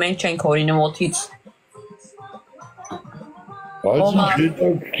է, դա մենք չենք հորինում օծից։ Բայց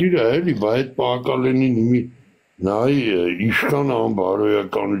հետաքրքիր է էլի, բայց Պակալենին մի նայ իշխան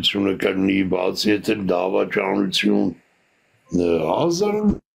անբարոյականությունը կլինի, բացի եթե դավաճանություն,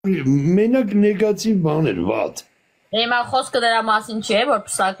 մենակ նեգատիվ բաներ, վատ։ Հիմա խոսքը դրա մասին չի, որ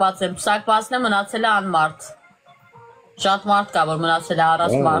պսակված են, պսակվածն է մնացել է անմարդ։ Շատ մարդ կա, որ մնացել է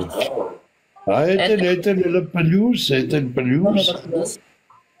առանց մարդ։ Այդ էլ պլյուս,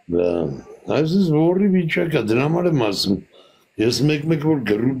 այսինքն որի վիճակ է, դրա համար եմ ասում, ես մեկ որ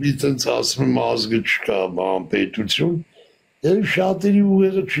գրուպի տենց ասում եմ ազգը չկա, բան պետություն, էլ շատերի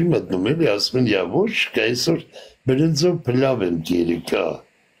ուղեղը չի մտնում, էլի ասում են, ոչ չկա, այսօր բրնձով փլավ եմ երեկա։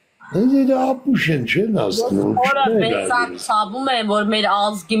 Դերը ապուշ են չեն ասնում։ Որը մեծան ցավում է, որ մեր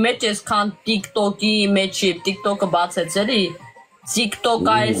ազգի մեջ այսքան TikTok-ի մեջ է, TikTok-ը բացեց էլի,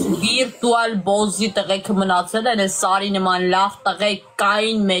 TikTok-ը այս վիրտուալ բոզի տղեքը մնացել են, այս սարի նման լավ տղեկ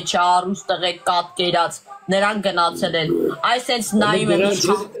կային մեջ է, առուս տղեկ կատկերած, նրան գնացել են, այս հենց նայում եմ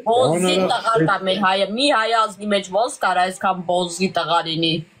բոզի տղա կա մեր հայը, մի հայ ազգի մեջ ոնց կար այսքան բոզի տղա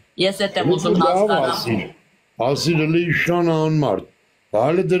լինի, ես էդ եմ ուզում հասկանամ։ Ասիր էլի իշխան անմարդ,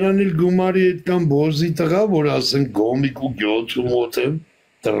 Հալը դրան էլ գումարի այդքան բոզի տղա, որ ասեն գոմիկ ու գյոթու մոտ եմ,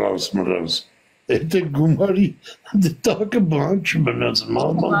 տրանս մրանս, այդ է գումարի տակը բան չմնաց,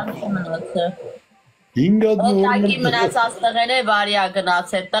 մաման։ Տակի մնացած տղեն է վարի է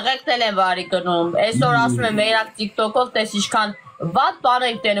գնացել, տղեկն են վարի գնում, այսօր ասում եմ երակ TikTok-ով տես իշքան վատ բան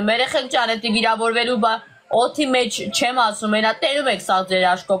եք տենում, երեխեք ճան էտի վիրավորվելու բա օթի մեջ չեմ ասում, ենա տենում եք սաղ ձեր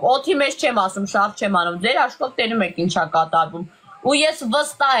աշկով, օթի մեջ չեմ ասում, շաղ չեմ անում, ձեր աշկով տենում եք ինչա կատարվում ու ես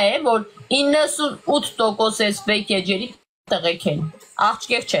վստահ եմ, որ 98% այս fake էջերի տղեկ են,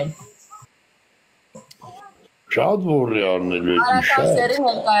 աղջկեր չեն։ Շատ ռեալներ են, Արական սերի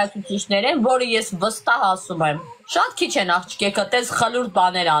ներկայացուցիչներ են, որը ես վստահ ասում եմ, շատ քիչ են աղջկեքը, տես խլուրդ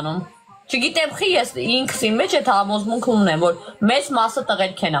բաներ անում։ Չգիտեմ խի ես ինքս իմ մեջ այդ համոզմունքը ունեմ, որ մեծ մասը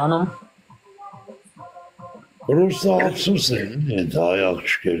տղերք են անում։ Պրոստը ափսոս է, այդ հայ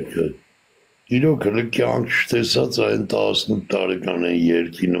աղջկերքը։ Իրոք հլը կյանք չտեսած այն 18 տարեկան են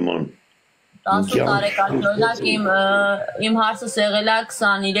երկի նման։ 18 տարեկան, օրինակ իմ հարսս եղել է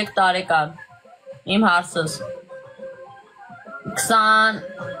 23 տարեկան, իմ հարսս,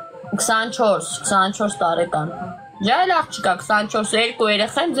 24 տարեկան, ժայլ աղջիկա 24, երկու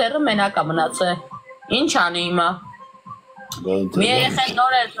երեխեն ձերը մենակա մնացել, ինչ անի հիմա։ Մի երեխեն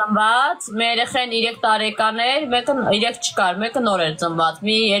նոր էր ծնված, մի երեխեն 3 տարեկան էր, 3 չկար, մեկը նոր էր ծնված,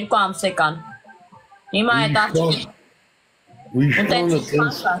 մի 2 ամսեկան։ Հիմա այդ աղջիկ։ Ու իշկանը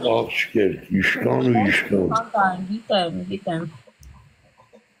տենց աղջկեր, իշկան ու իշկան։ Գիտեմ։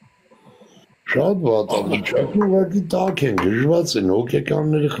 Շատ վատ աղջիկ, ուղղակի տակ են, գժված են,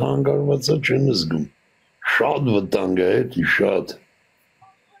 հոգեկանները խանգարվածա չեն զգում։ Շատ վտանգ է էդի, շատ։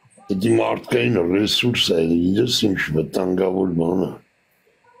 Էդի մարդկային ռեսուրս է, իրս ինչ վտանգավոր բան է։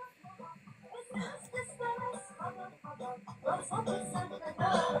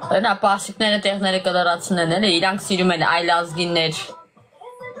 Նա պարսիկները տեղները կլրացնեն են, իրանք սիրում են այլ ազգիններ։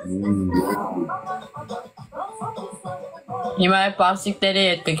 Հիմա պարսիկների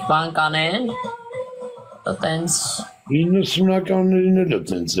հետ կք բան կանեն, տենց։ 90-ականներին էլ է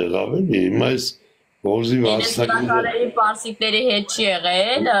տենց եղավ էլի, հիմա այս բոզի վաստակները։ 90-ականների պարսիկների հետ չի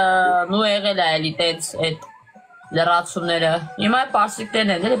եղել, նու եղել է էլի տենց այդ լրացումները։ Հիմա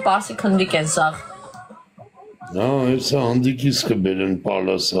պարսիկներն են, էլի պարսիկ հնդիկ են սաղ։ Հեսա հանդիկիս կբերեն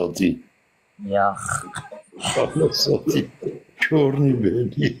պալասատի։ Յախ։ Պալասատի, չորնի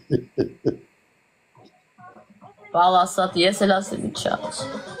բերի։ Պալասատ, ես էլ ասեմ իչած։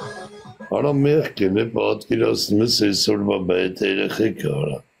 Արա մեղք եմ է պատկերացնում ես այսօրվա բայդ երեխեք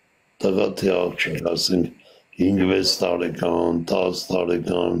արա։ Տղա թե աղջիկ ասենք 5-6 տարեկան, 10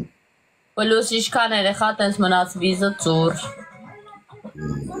 տարեկան։ Պլուս իշքան երեխա տենց մնաց վիզը ծուր։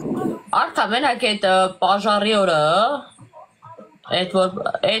 Արքա մենակ այդ պաժարի օրը,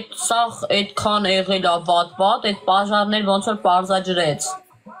 այդ սաղ այդքան եղել է վատ, այդ պաժարներ ոնց որ պարզաջրեց։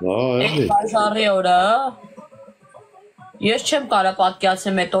 Այդ պաժարի օրը, ես չեմ կարա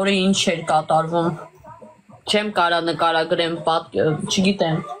պատկյացեմ այդ օրը ինչ էր կատարվում, չեմ կարա նկարագրեմ,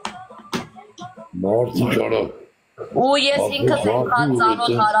 չգիտեմ։ Մարդիկ արա Ու ես ինքս այնքան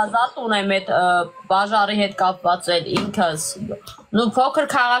ծանոթ հարազատ ունեմ այդ բաժարի հետ կապված էլ ինքս նու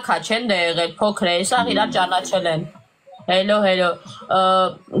փոքր քաղաք է չեն դե եղել փոքր է սա իրար ճանաչել են Hello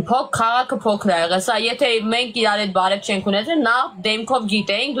քաղաքը փոքր է եղել սա եթե մենք իրար հետ բարև չենք ունեցել նա դեմքով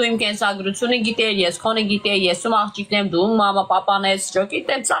գիտեինք դու իմ կենսագրությունը գիտեիր ես քոնը գիտեի ես ում աղջիկն եմ դու մամա պապան ես ճոկի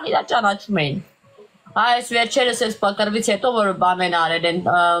տենց սա իրար ճանաչում էին այս վերջերս էս պակրվից հետո որ բան են արել են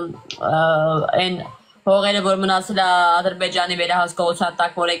այն հողերը որ մնացել է Ադրբեջանի վերահսկողության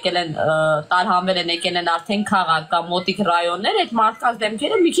տակ որ եկել են տարհանվել են եկել են արդեն քաղաք կամ մոտիկ ռայոններ այդ մարդկանց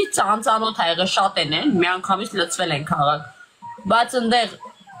դեմքերը մի քիչ ծանծանոթ ա եղել շատ են միանգամից լցվել են քաղաք բայց այնտեղ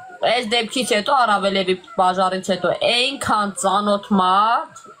այս դեպքից հետո առավելևի բաժարից հետո այնքան ծանոթ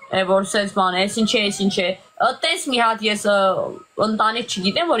մարդ որ sense բան էս ինչ է այտես մի հատ ես ընտանիք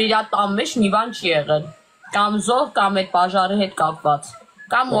չգիտեմ որ իր տան մեջ մի բան չի եղել կամ զոհ կամ այդ բաժարի հետ կապված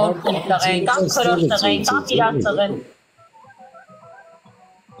Կամ օրդին տղեն, կամ քրոջ տղեն, կամ իրար տղեն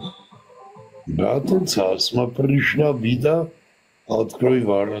Բրատենց ասմա պրիշնա վիդա открой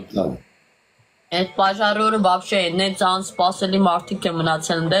ворота Այդ բաժարորը բավշե է, նենց անսպասելի մարդիկ է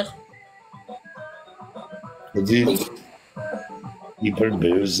մնացել ընդեղ Դի իպր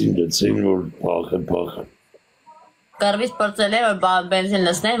բերզին դեցին որ պախը Կրվից պրծել է որ բենզին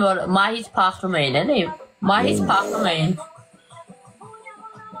լսնեն որ մահից պախնում էին էլի Մահից պախնում էին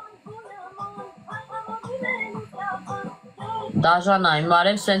Դաժան այմ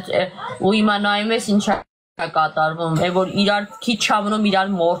արև սենց ու հիմա նայում ես ինչ է կատարվում որ իրար քիչ չավնում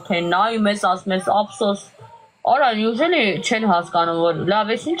իրար մորթ են նայում ես ասում ես ափսոս արա նյուժելի չեն հասկանում որ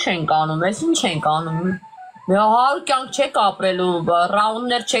լավ ես ինչ ենք անում ես ինչ ենք անում հարյուր կյանք չեք ապրելու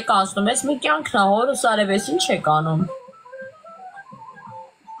ռաունդներ չեք անցնում ես մի կյանքն է հորս արև ես ինչ եք անում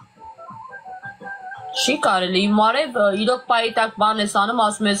չի կարելի իմ արև իրոք պայի տակ բան ես անում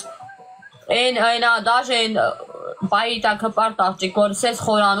ասում ես այնա դաժե Պայի տակ հպարտ աղջիկ, որ սես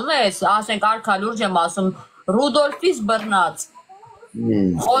խորանում ես, ասենք արքա լուրջ եմ ասում, Ռուդոլֆից բռնած,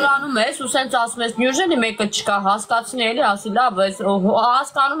 խորանում ես ու սենց ասում ես, նյուժելի մեկը չկա, հասկացին էլի, ասի լավ,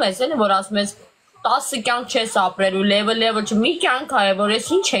 հասկանում ես էլի, որ ասում ես, 10 կյանք չես ապրելու, լևը մի կյանք է, որ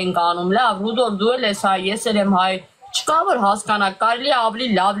ես ինչ ենք անում, լավ, Ռուդոլֆ դու էլ ես հայ, ես էլ եմ հայ, չկա որ հասկանա, կարելի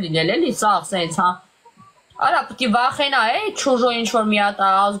ավելի լավ լինել, էլի, սաղ սենց, հա, Արա պտի վախենա չուժո ինչ-որ մի հատ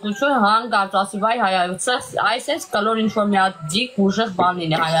ազգություն հանգարց ասի վայ այսենց կլոր ինչ-որ մի հատ ձիք ուժեղ բան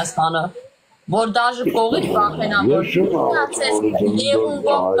լինի Հայաստանը, որ դաժը կողից վախենա, որ եվում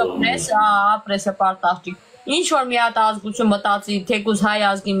գող կպնես, ապրես է պարտաղջիկ, ինչ-որ մի հատ ազգություն մտածի, թեկուզ հայ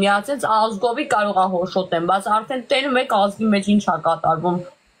ազգի միացեց, ազգովի կարող է հոշոտեն, բայց արդեն տենում եք ազգի մեջ ինչ է կատարվում,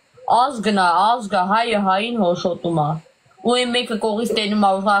 ազգն է, ազգը հայը հային հոշոտում է, ու այն մեկը կողից տենում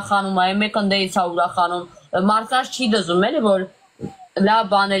է ուրախանում է, այն մեկը ընդերից է ուրախանում, Մարդկանց չի դզում էլի, որ լավ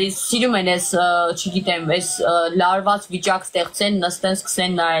բաներից սիրում են ես, չգիտեմ, ես լարված վիճակ ստեղծեն, նստեն,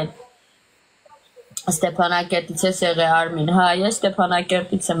 սկսեն նայել։ Ստեփանակերտից ես եղել Արմին, հա, ես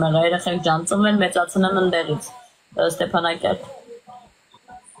Ստեփանակերտից եմ եղել, երեխեք ջան, ծնվել մեծացել եմ ընդերից, Ստեփանակերտ։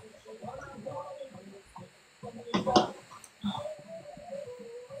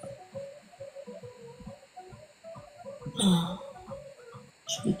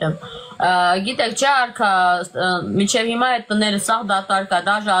 Չգիտեմ, գիտեք չէ արքա, միջև հիմա այդ տները սաղ դատարկա,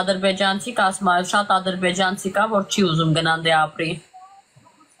 դաժը ադրբեջանցի կասում է, շատ ադրբեջանցի կա, որ չի ուզում գնան դե ապրի։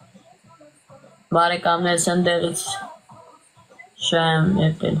 Բարեկամներս ընդեղից շեմ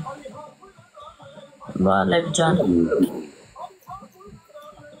եկել։ Բալև ջան։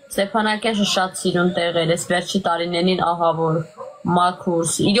 Ստեփանակերտը շատ սիրուն տեղեր, ես վերջի տարիներին ահա որ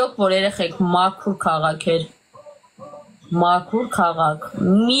մաքուր, իրոք որ երեխեք մաքուր քաղաք էր։ Մաքուր քաղաք,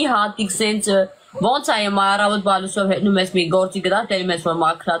 մի հատիկ սենց ոնց այ առավոտ բալուսով հետնում ես մի գործի գտա, տերում ես որ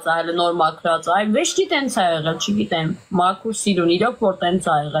մաքրած է, հələ նոր մաքրած է, այ վեշտի տենց է եղել, չգիտեմ, մաքուր սիրուն, իրոք որ տենց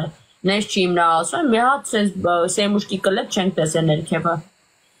է եղել, նես չի իմ նա ասում, մի հատ սենց սեմուշկի կլետ չենք տեսել ներքևը։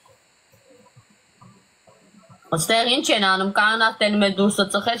 Ստեղ ինչ են անում, կանանած տենում է դուրսը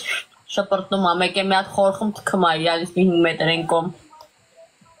ծխեց, շպրտնում է, մեկ է մի հատ խորխում թքում է, իրարից մի 5 մետր են կոմ։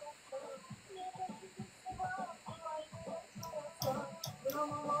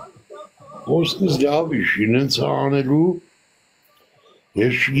 Խոսքս լավ իշի, նենց անելու,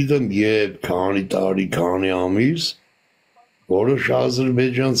 ես չգիտեմ եբ քանի տարի, քանի ամիս, որոշ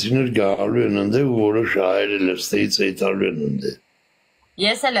ադրբեջանցիներ գալու են ընդե ու որոշ հայեր էլ ստեից այտալու են ընդե։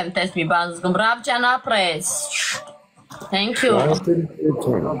 Ես էլ եմ տես մի բան զգում, ռավ ջան ապրես, thank you,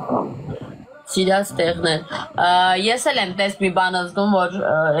 սիրած տեղներ, ես էլ եմ տես մի բան զգում, որ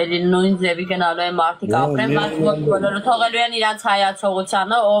էլի նույն ձևի գնալու են մարդիկ ապրեն, բայց որ բոլորը թողելու են իրանց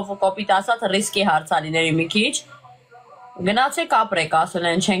հայացողությանը, ով կոպիտ ասած ռիսկի հարցալիների մի քիչ, Գնացեք ապրեք, ասել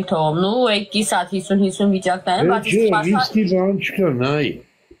են չենք թողում, նու այդ կիսատ 50-50 վիճակներ են, Չէ, ռիսկի բան չկա, նայ,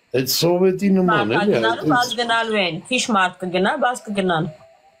 այդ սովետի նման էլի, բաց գնալու են, քիչ մարդ կգնա, բաց կգնան։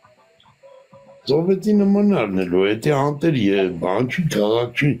 Սովետի նման արնելու, էտի անտեր բան չի,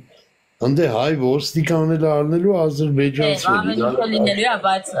 քաղաք չի, հնդե հայ ոստիկան էլ արնելու ադրբեջանցի։ Ամեն ինչ լինելու է,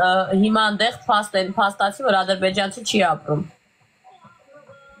 բայց հիմա այնտեղ փաստացի, որ ադրբեջանցի չի ապրում։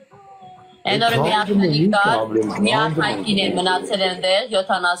 Այն օրը մի արտանքին էր մնացել այնտեղ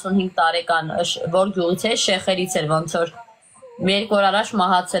 75 տարեկան, որ գյուղից էր, շեխերից էր, ոնց որ մի երկու օր առաջ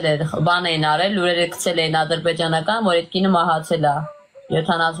մահացել էր, բան էին արել, լուրերը գցել էին ադրբեջանական, որ այդ կինը մահացել է,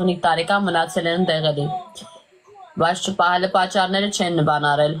 75 տարեկան մնացել են այնտեղ էլի, բայց հələ պատճառները չեն բան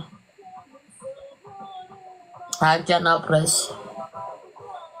արել։ Հաջան ապրես։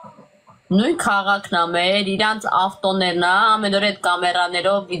 Նույն քաղաքն է մեր, իրանց ավտոներն է, ամեն օր այդ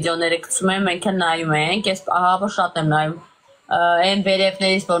կամերաներով վիդեոները գցում են, մենք էլ նայում ենք, ես ահա շատ եմ նայում, այն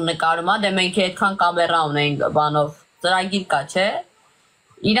վերևներից որ նկարում է, դե մենք այդքան կամերա ունենք բանով, ծրագիր կա, չէ։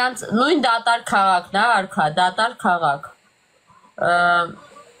 Իրանց նույն դատարկ քաղաքն է, արքա, դատարկ քաղաք։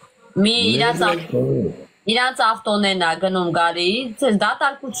 Մի իրանց ավտոներն է գնում գալի,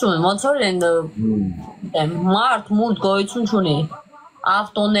 դատարկություն, ոնց որ են մարդ մուլտ գոյություն չունի։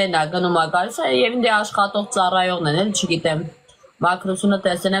 Ավտոներն է գնում է գալիս է եւ ինձ աշխատող ծառայողն են, էլ չգիտեմ։ Մակրությունը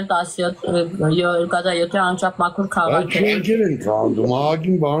տեսել եմ 2007 անչափ մաքուր քաղաք է։ Շենքեր են քանդում,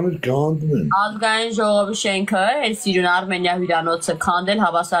 ահագին բաներ քանդում են։ Ազգային ժողովի շենքը, էլ սիրուն Արմենիա հյուրանոցը քանդել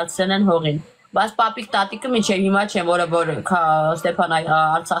հավասարացրել են հողին։ Բայց պապիկ տատիկը մինչև հիմա չեն, որ Ստեփան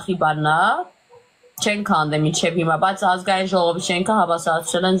Արցախի բանն է, չեն քանդել մինչև հիմա, բայց ազգային ժողովի շենքը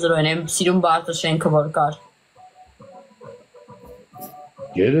հավասարացրել են զրոյն, այն սիրուն բարձր շենքը որ կար։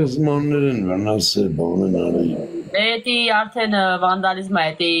 Գերեզմաններ են վնասել, բան են արել։ Էդի արդեն վանդալիզմ է,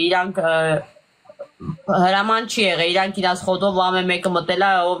 էդի իրանք հրաման չի եղել, իրանք իրաց խոտով ամեն մեկը մտել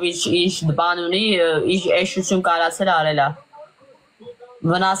է, ով ինչ բան ունի, ինչ էշություն կարացել արել է։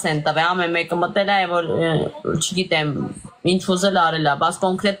 Վնաս են տվել, ամեն մեկը մտել է, որ չգիտեմ, ինչ ուզել արել է, բայց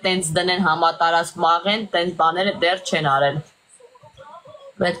կոնկրետ տենց դնեն համատարած մաղեն, տենց բաները դեռ չեն արել։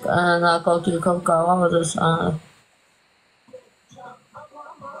 Պետք նակոկիլքով կարող ոզս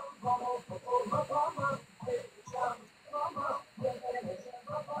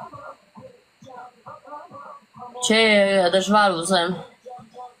Չէ, դժվար ուզեմ։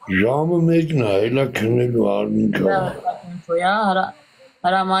 Ժամը մեկն է, հելա քնելու արմինքա։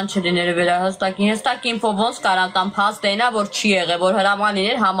 Հրաման չլիները հստակ ինֆո ոնց կարամ տամ փաստենա, որ չի եղել, որ հրաման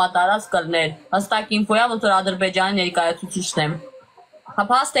լիներ համատարած կլներ։ Հստակ ինֆոյա, ոնց որ Ադրբեջանի ներկայացուցիչն եմ։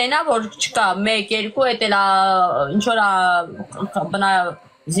 Փաստենա, որ չկա 1 2 էդ էլ ինչ որ բնա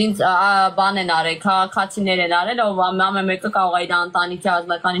զինծ բան են արել, քաղաքացիներ են արել, ով ամեն մեկը կարող է իր ընտանիքի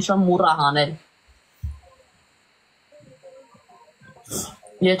ազնական ինչ-որ մուռա հանել։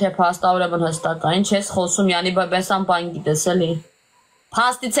 Եթե փաստավորաբար հստակ է, ինչ ես խոսում, յանի բեսան բան գիտես էլի։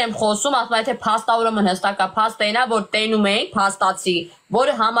 Փաստից եմ խոսում, ասում եմ, թե փաստավորաբար հստակ է, փաստենա, որ տենում ենք, փաստացի,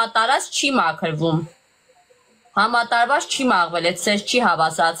 որը համատարած չի մաքրվում։ Համատարված չի մաղվել, այդ սեր չի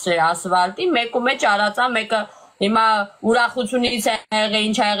հավասարացրել ասֆալտի, մեկու մեջ արածա, մեկը հիմա ուրախությունից է եղել,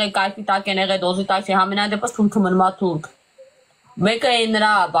 ինչ ա եղել, կայքի տակ են եղել, դոզի տակ չի, համենայն դեպս թուրքը մնումա թուրք։ Մեկը այն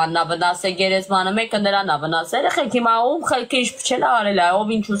նրա բանն է վնասել գերեզմանը, մեկը նրան է վնասել, երեխեք հիմա ում խելքը ինչ փչել արել է,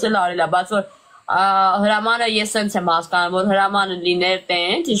 ով ինչ ուզել արել է, բայց որ հրամանը ես sense եմ հասկանում, որ հրամանը լիներ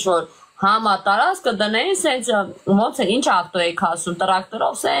տենց, ինչ որ համատարած կդնեին sense ոնց է, ինչ ավտո եք ասում,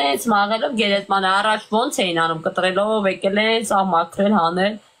 տրակտորով sense մաղելով գերեզմանը առաջ ոնց էին անում, կտրելով եկել են, սա մաքրել,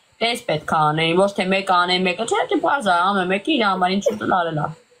 հանել, տես պետք է անեին, ոչ թե մեկը անեն, մեկը չէ, թե բարձ է, ամեն մեկը իր համար ինչ ուզել արել է։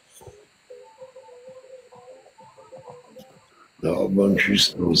 Դա բան չի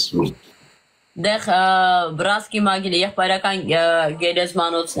ստոսվում։ Դեղ բրասկի մագիլը եղբայրական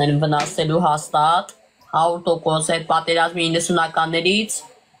գերեզմանոցն են վնասելու հաստատ 100% այդ պատերազմի 90-ականներից,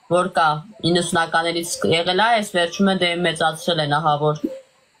 որ կա 90-ականներից եղել է, այս վերջում են դե մեծացրել են, ահա որ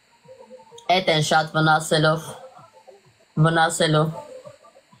այդ են շատ վնասելու։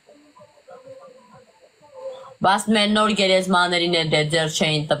 Բայց մեր նոր գերեզմաներին էլ դեր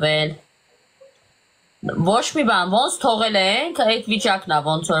չէին տվել։ Ոչ մի բան, ոնց թողել ենք, այդ վիճակն է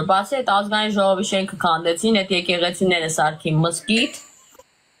ոնց որ, բացի այդ ազգային ժողովի շենքը քանդեցին, այդ եկեղեցիները սարքին մզկիթ,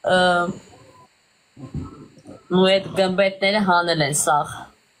 ու այդ գմբեթները հանել են սաղ։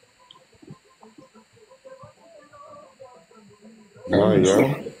 Այո։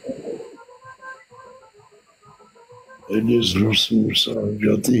 Էլ ես ռուսը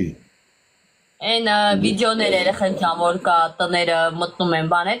ջատի։ Այն վիդեոներ երեխեք ջան, որ կա տները մտնում են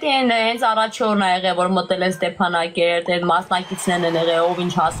բան, էդ հենց առաջի օրն ա եղել, որ մտել են Ստեփանակերտ, այդ մասնակիցներն են եղել, ով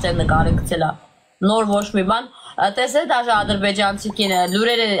ինչ հասցրել նկարը գցել է։ նոր ոչ մի բան։ Տեսեք դաժե ադրբեջանցի կինը,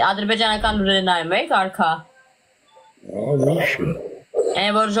 լուրերը, ադրբեջանական լուրերը նայում եք, արքա։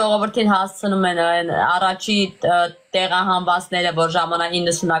 Այն որ ժողովրդին հասցնում են առաջի տեղահանվածները, որ ժամանակ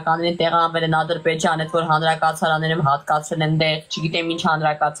 90-ականներին տեղահանվել են Ադրբեջան, այդ որ հանրակացարաններում հատկացել են դեղ, չգիտեմ ինչ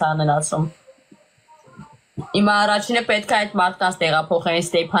հանրակացարան են ասում։ Հիմա առաջինը պետք է այդ մարդկանց տեղափոխեին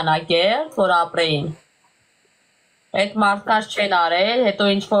Ստեփանակերտ, որ ապրեին։ Այդ մարդկանց չեն արել,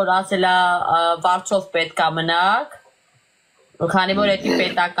 հետո ինչ որ ասել է Վարչով պետք է մնաք, քանի որ էդի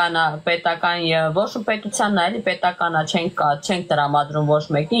պետական ոչ պետությանն է, էլի պետականն է, չենք տրամադրում ոչ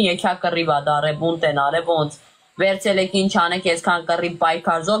մեկին, եկա կռիվ ա դարե, բունտ են արել, ոնց վերցել եք ինչ անեք, այսքան կռիվ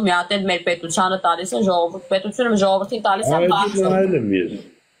պայքարժով, մի հատ էլ մեր պետությանը տալիս են պետությունը ժողովրդին տալիս են Վարչով։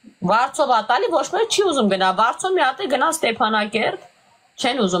 Վարչով ա տալի, ոչ մեկ չի ուզում գնա, Վարչով մի հատ էլ գնա Ստեփանակերտ,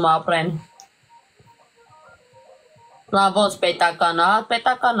 չեն ուզում ապրեն։ Ոնց պետականա,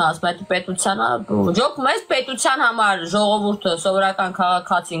 ասում է պետությանը, ջոկ մեզ պետության համար ժողովուրդը սովորական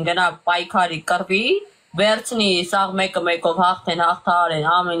քաղաքացին գնա պայքարի կռվի, վերցնի սաղ մեկը մեկով հաղթեն, հաղթահարեն,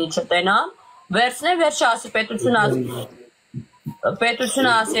 ամեն ինչը տենան, վերցնե վերջը ասի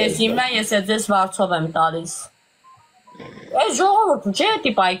պետությունը ասի ես իմն է, ես է ձեզ Վարչով եմ տալիս։ Այս ժողովուրդը չէ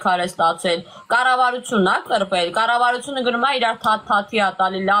էդի պայքար է ստացել, կառավարությունն է կռվել, կառավարությունը գնում է իրար թաթի ա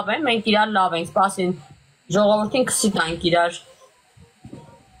տալի, լավ են, մենք իրար լավ ենք, սպասին ժողովրդին քսի տանք իրար։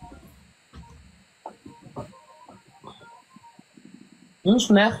 Ինչ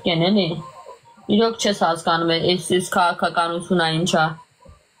մեղք են էլի։ Իրոք չես հասկանում այս քաղաքականությունը ինչ է։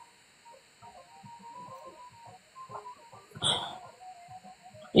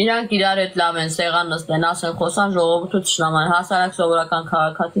 Իրանք իրար հետ լավ են, սեղան նստեն, ասեն խոսան ժողովուրդը թշնաման, հասարակ սովորական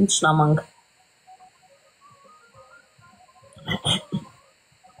քաղաքացին թշնամանք։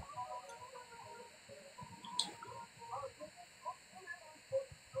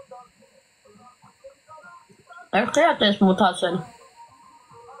 Եղքե է տես մութացել։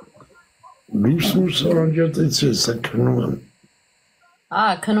 Լուսմուս արանջատից ես է կնում եմ։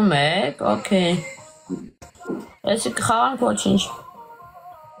 Կնում եք, օքեյ։ Էսի կխաղանք ոչինչ։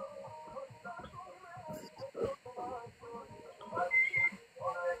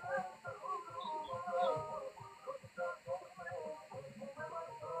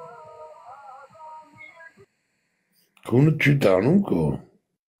 Քունը չի տանում կո։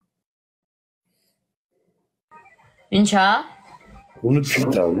 Ինչա։ Քունը չի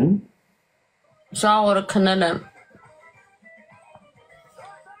տանում։ Շա օրը քնել եմ։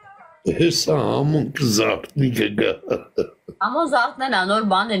 Հեսա ամուն կզարտնի կգա։ Ամոն զարթնել է, նոր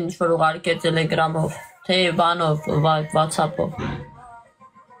բան են ինչ-որ ուղարկել տելեգրամով, թե բանով, վացապով։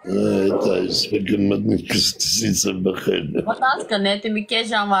 Այդ այս վգմտնի կստիսից է բխել։ Մոտած կնետի մի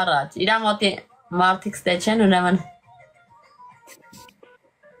կես ժամ առաջ, իրա մոտի մարդիկ ստե չեն ունեմն։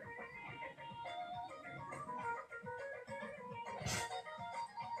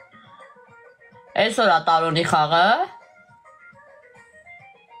 Այսօր է տարոնի խաղը։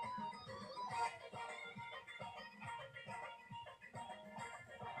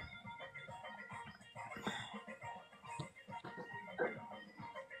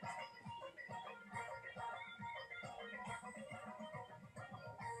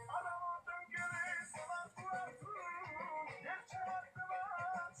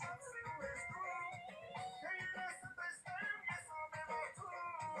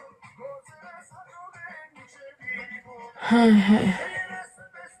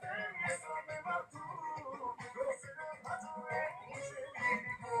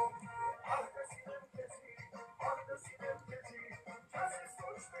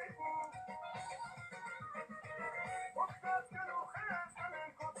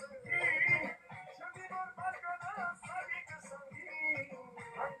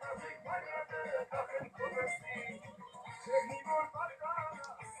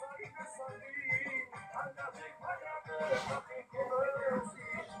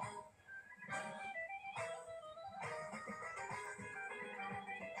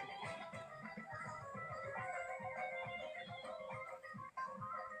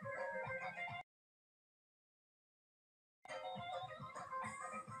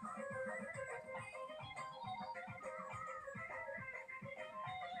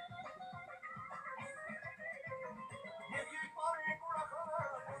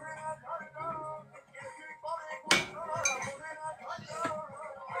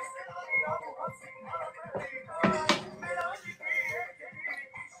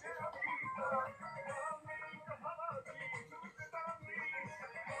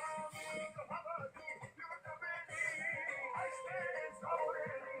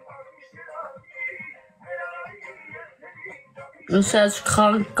 Ուսած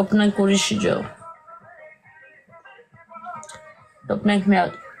խաղ կպնենք ուրիշի ջով։ Դուք մենք մի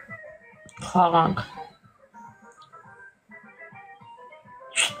հատ խաղանք։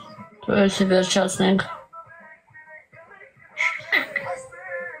 Դու էսի վերջացնենք։